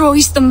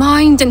destroys the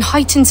mind and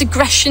heightens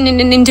aggression in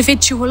an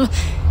individual.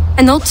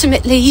 And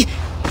ultimately,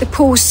 the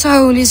poor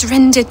soul is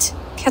rendered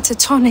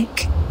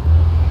catatonic.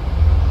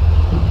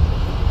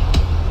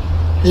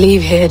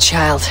 Leave here,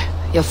 child.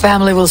 Your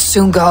family will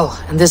soon go,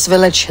 and this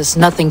village has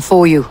nothing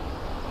for you.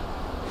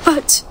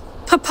 But,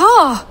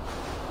 Papa!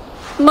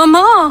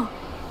 Mama!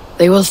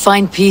 They will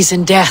find peace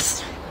in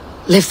death.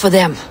 Live for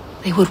them.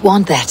 They would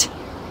want that.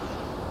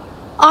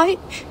 You're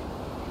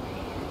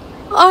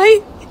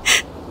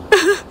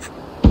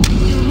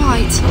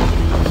right.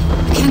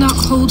 I cannot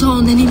hold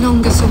on any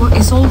longer to what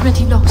is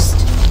already lost.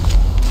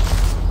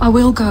 I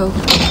will go.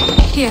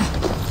 Here,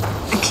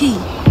 a key.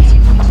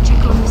 To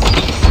check on this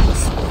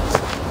defense.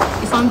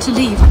 If I'm to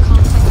leave, I can't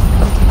take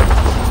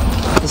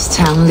it. This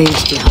town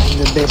leaves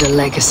behind a bitter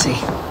legacy,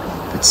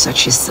 but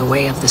such is the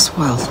way of this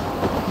world.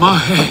 My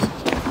head.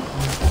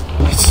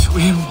 It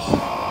swims.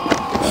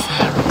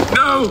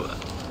 No!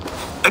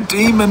 A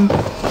demon.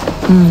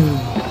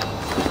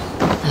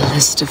 A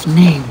list of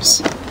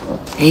names.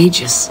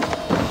 Ages.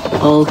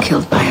 All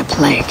killed by a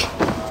plague.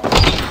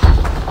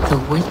 The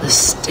witless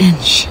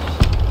stench.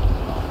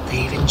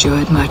 They've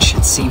enjoyed much,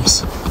 it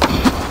seems.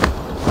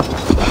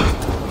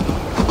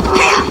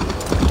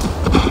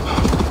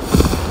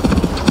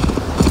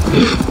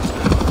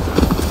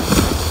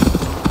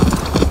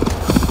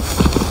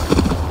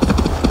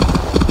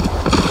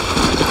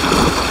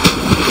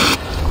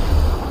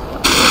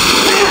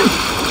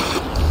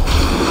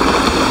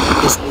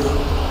 This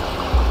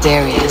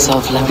area is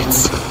off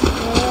limits.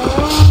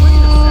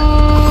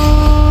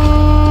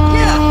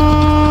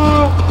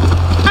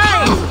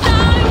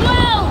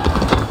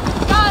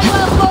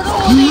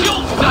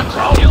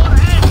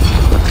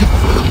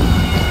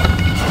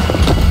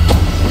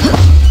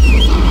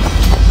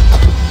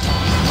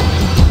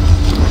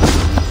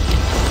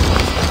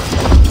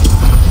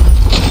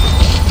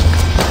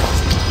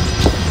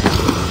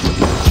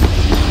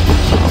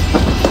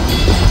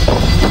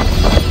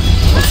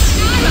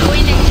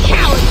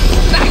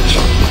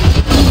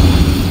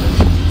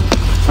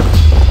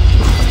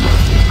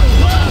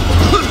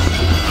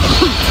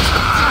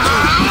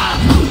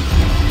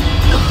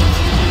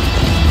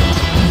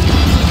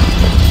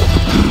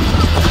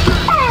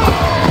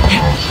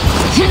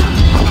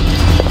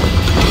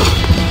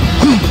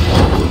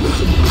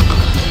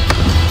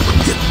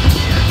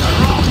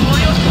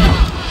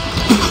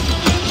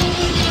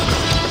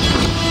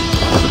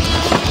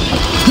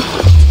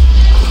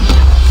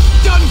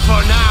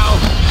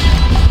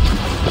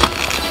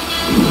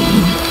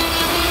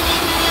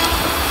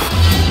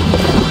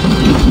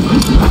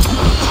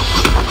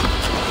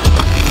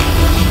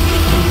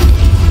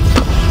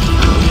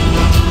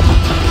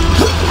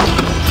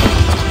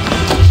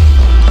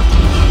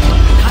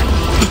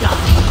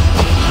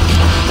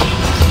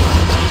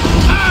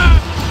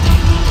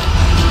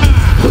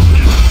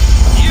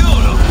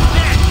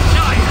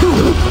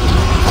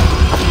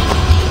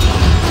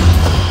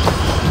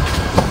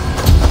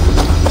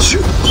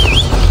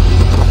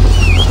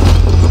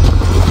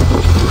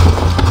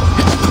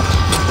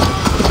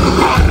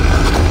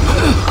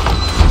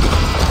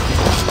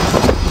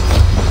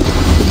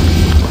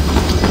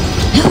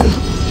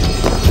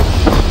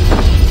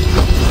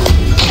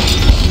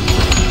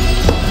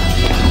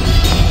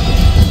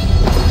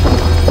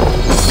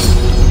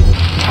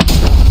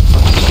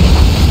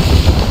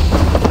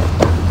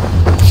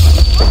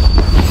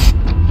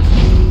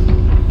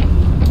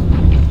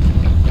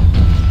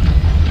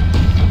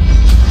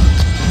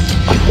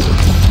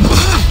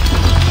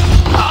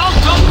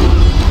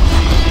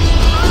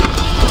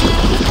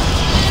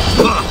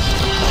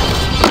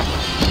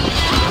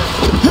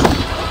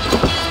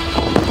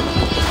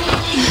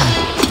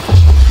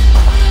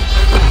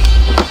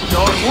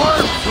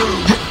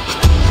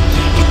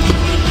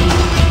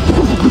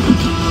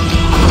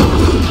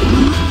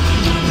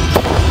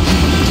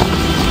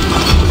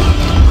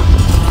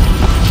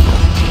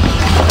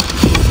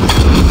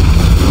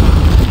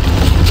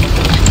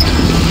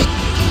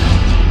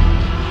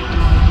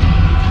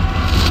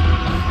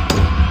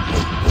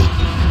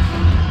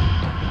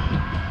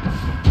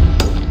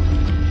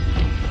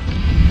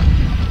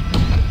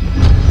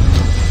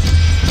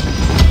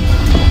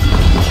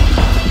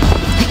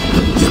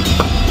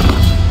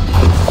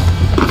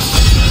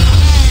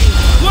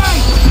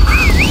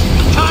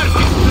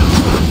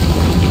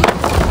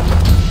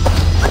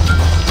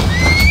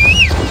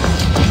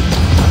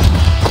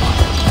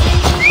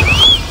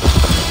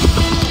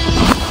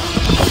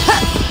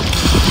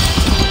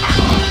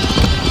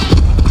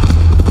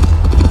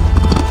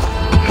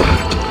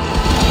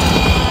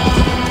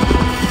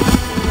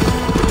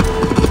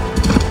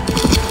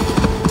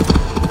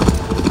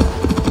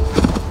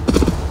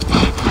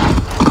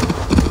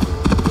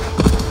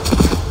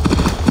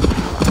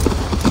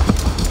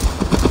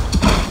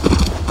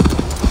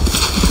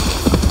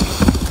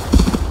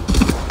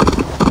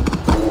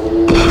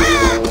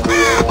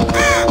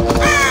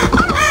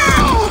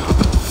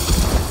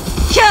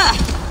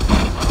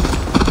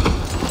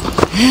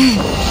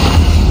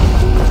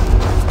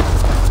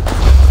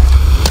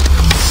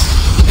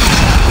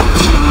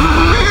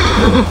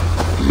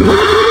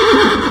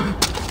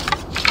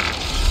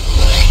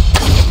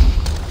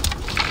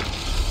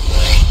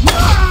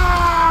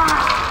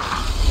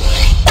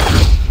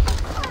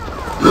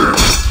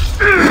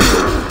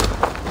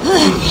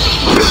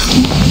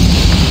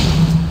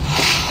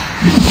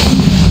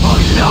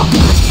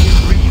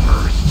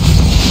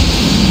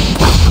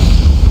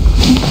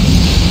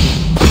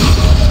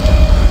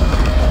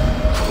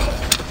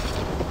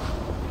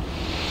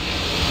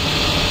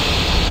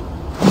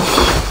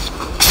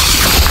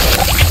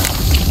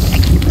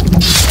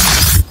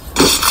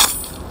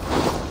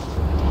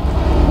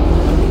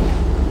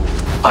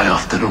 I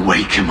often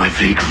awake in my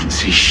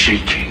vagrancy,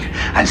 shaking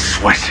and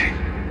sweating.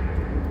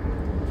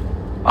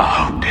 I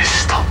hope this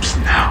stops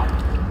now.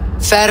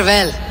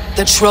 Farewell.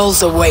 The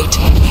trolls await.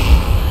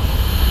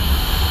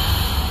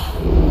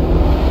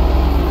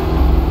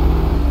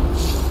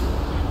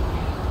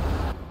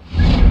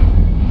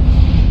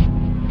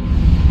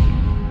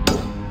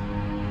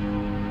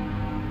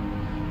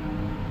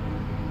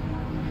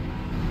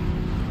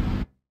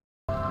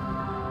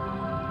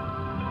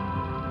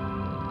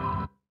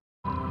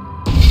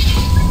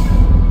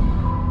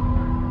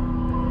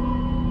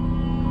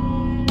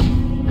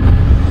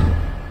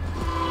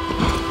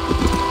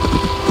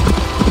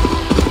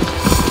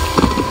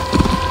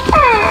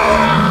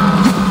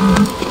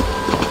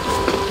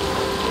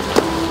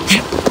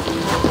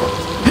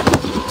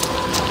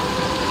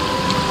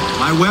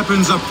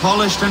 Weapons are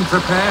polished and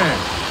prepared,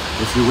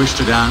 if you wish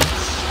to dance.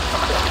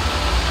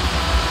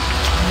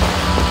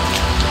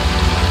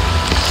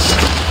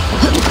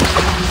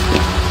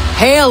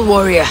 Hail,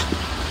 warrior.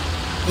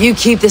 You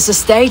keep this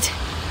estate?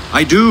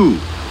 I do.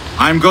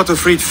 I'm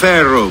Gottfried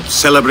Fairrobe,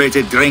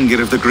 celebrated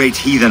Drengr of the great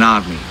heathen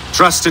army,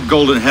 trusted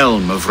golden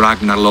helm of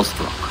Ragnar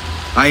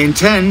Lothbrok. I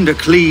intend a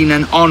clean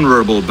and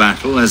honorable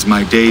battle as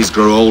my days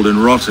grow old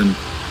and rotten.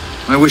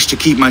 I wish to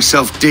keep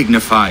myself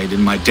dignified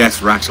in my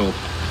death rattle.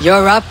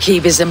 Your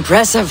upkeep is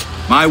impressive.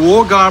 My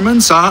war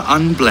garments are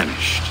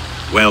unblemished,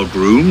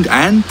 well-groomed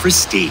and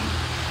pristine.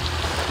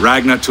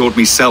 Ragnar taught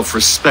me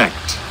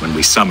self-respect when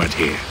we summered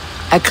here.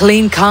 A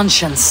clean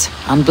conscience,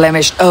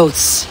 unblemished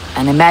oaths,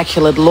 and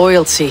immaculate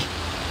loyalty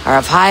are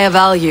of higher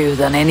value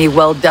than any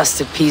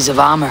well-dusted piece of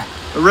armor.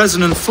 A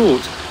resonant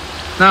thought.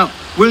 Now,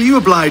 will you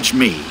oblige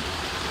me?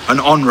 An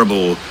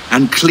honorable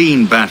and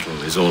clean battle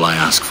is all I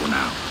ask for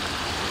now.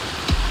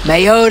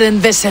 May Odin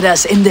visit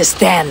us in this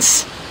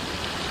dance.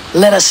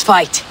 Let us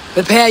fight.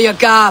 Prepare your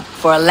garb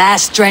for a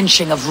last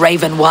drenching of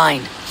raven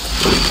wine.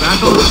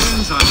 Battle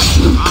ends,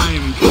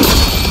 I'm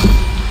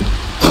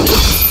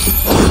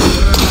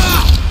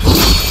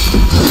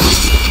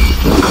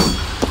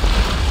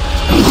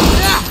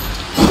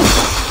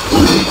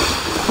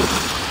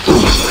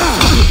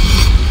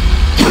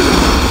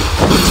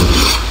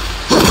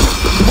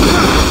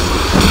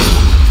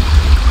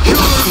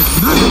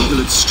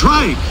immaculate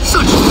strike!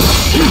 Such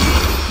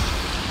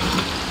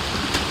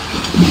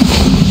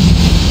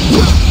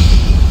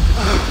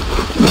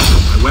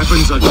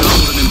weapons are dull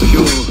and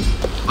impure.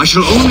 I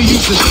shall only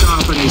use the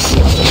sharp and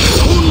Aesir.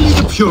 Only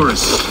the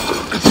purest.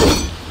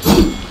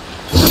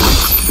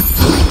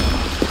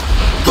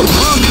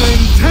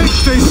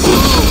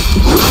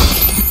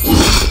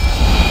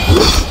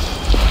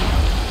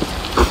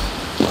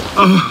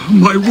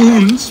 My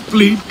wounds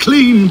bleed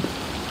clean.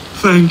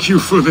 Thank you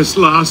for this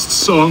last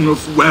song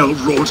of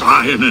well-wrought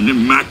iron and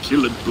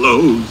immaculate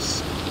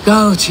blows.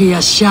 Go to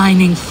your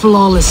shining,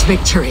 flawless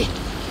victory.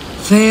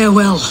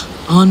 Farewell,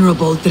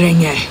 honorable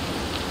Drenge.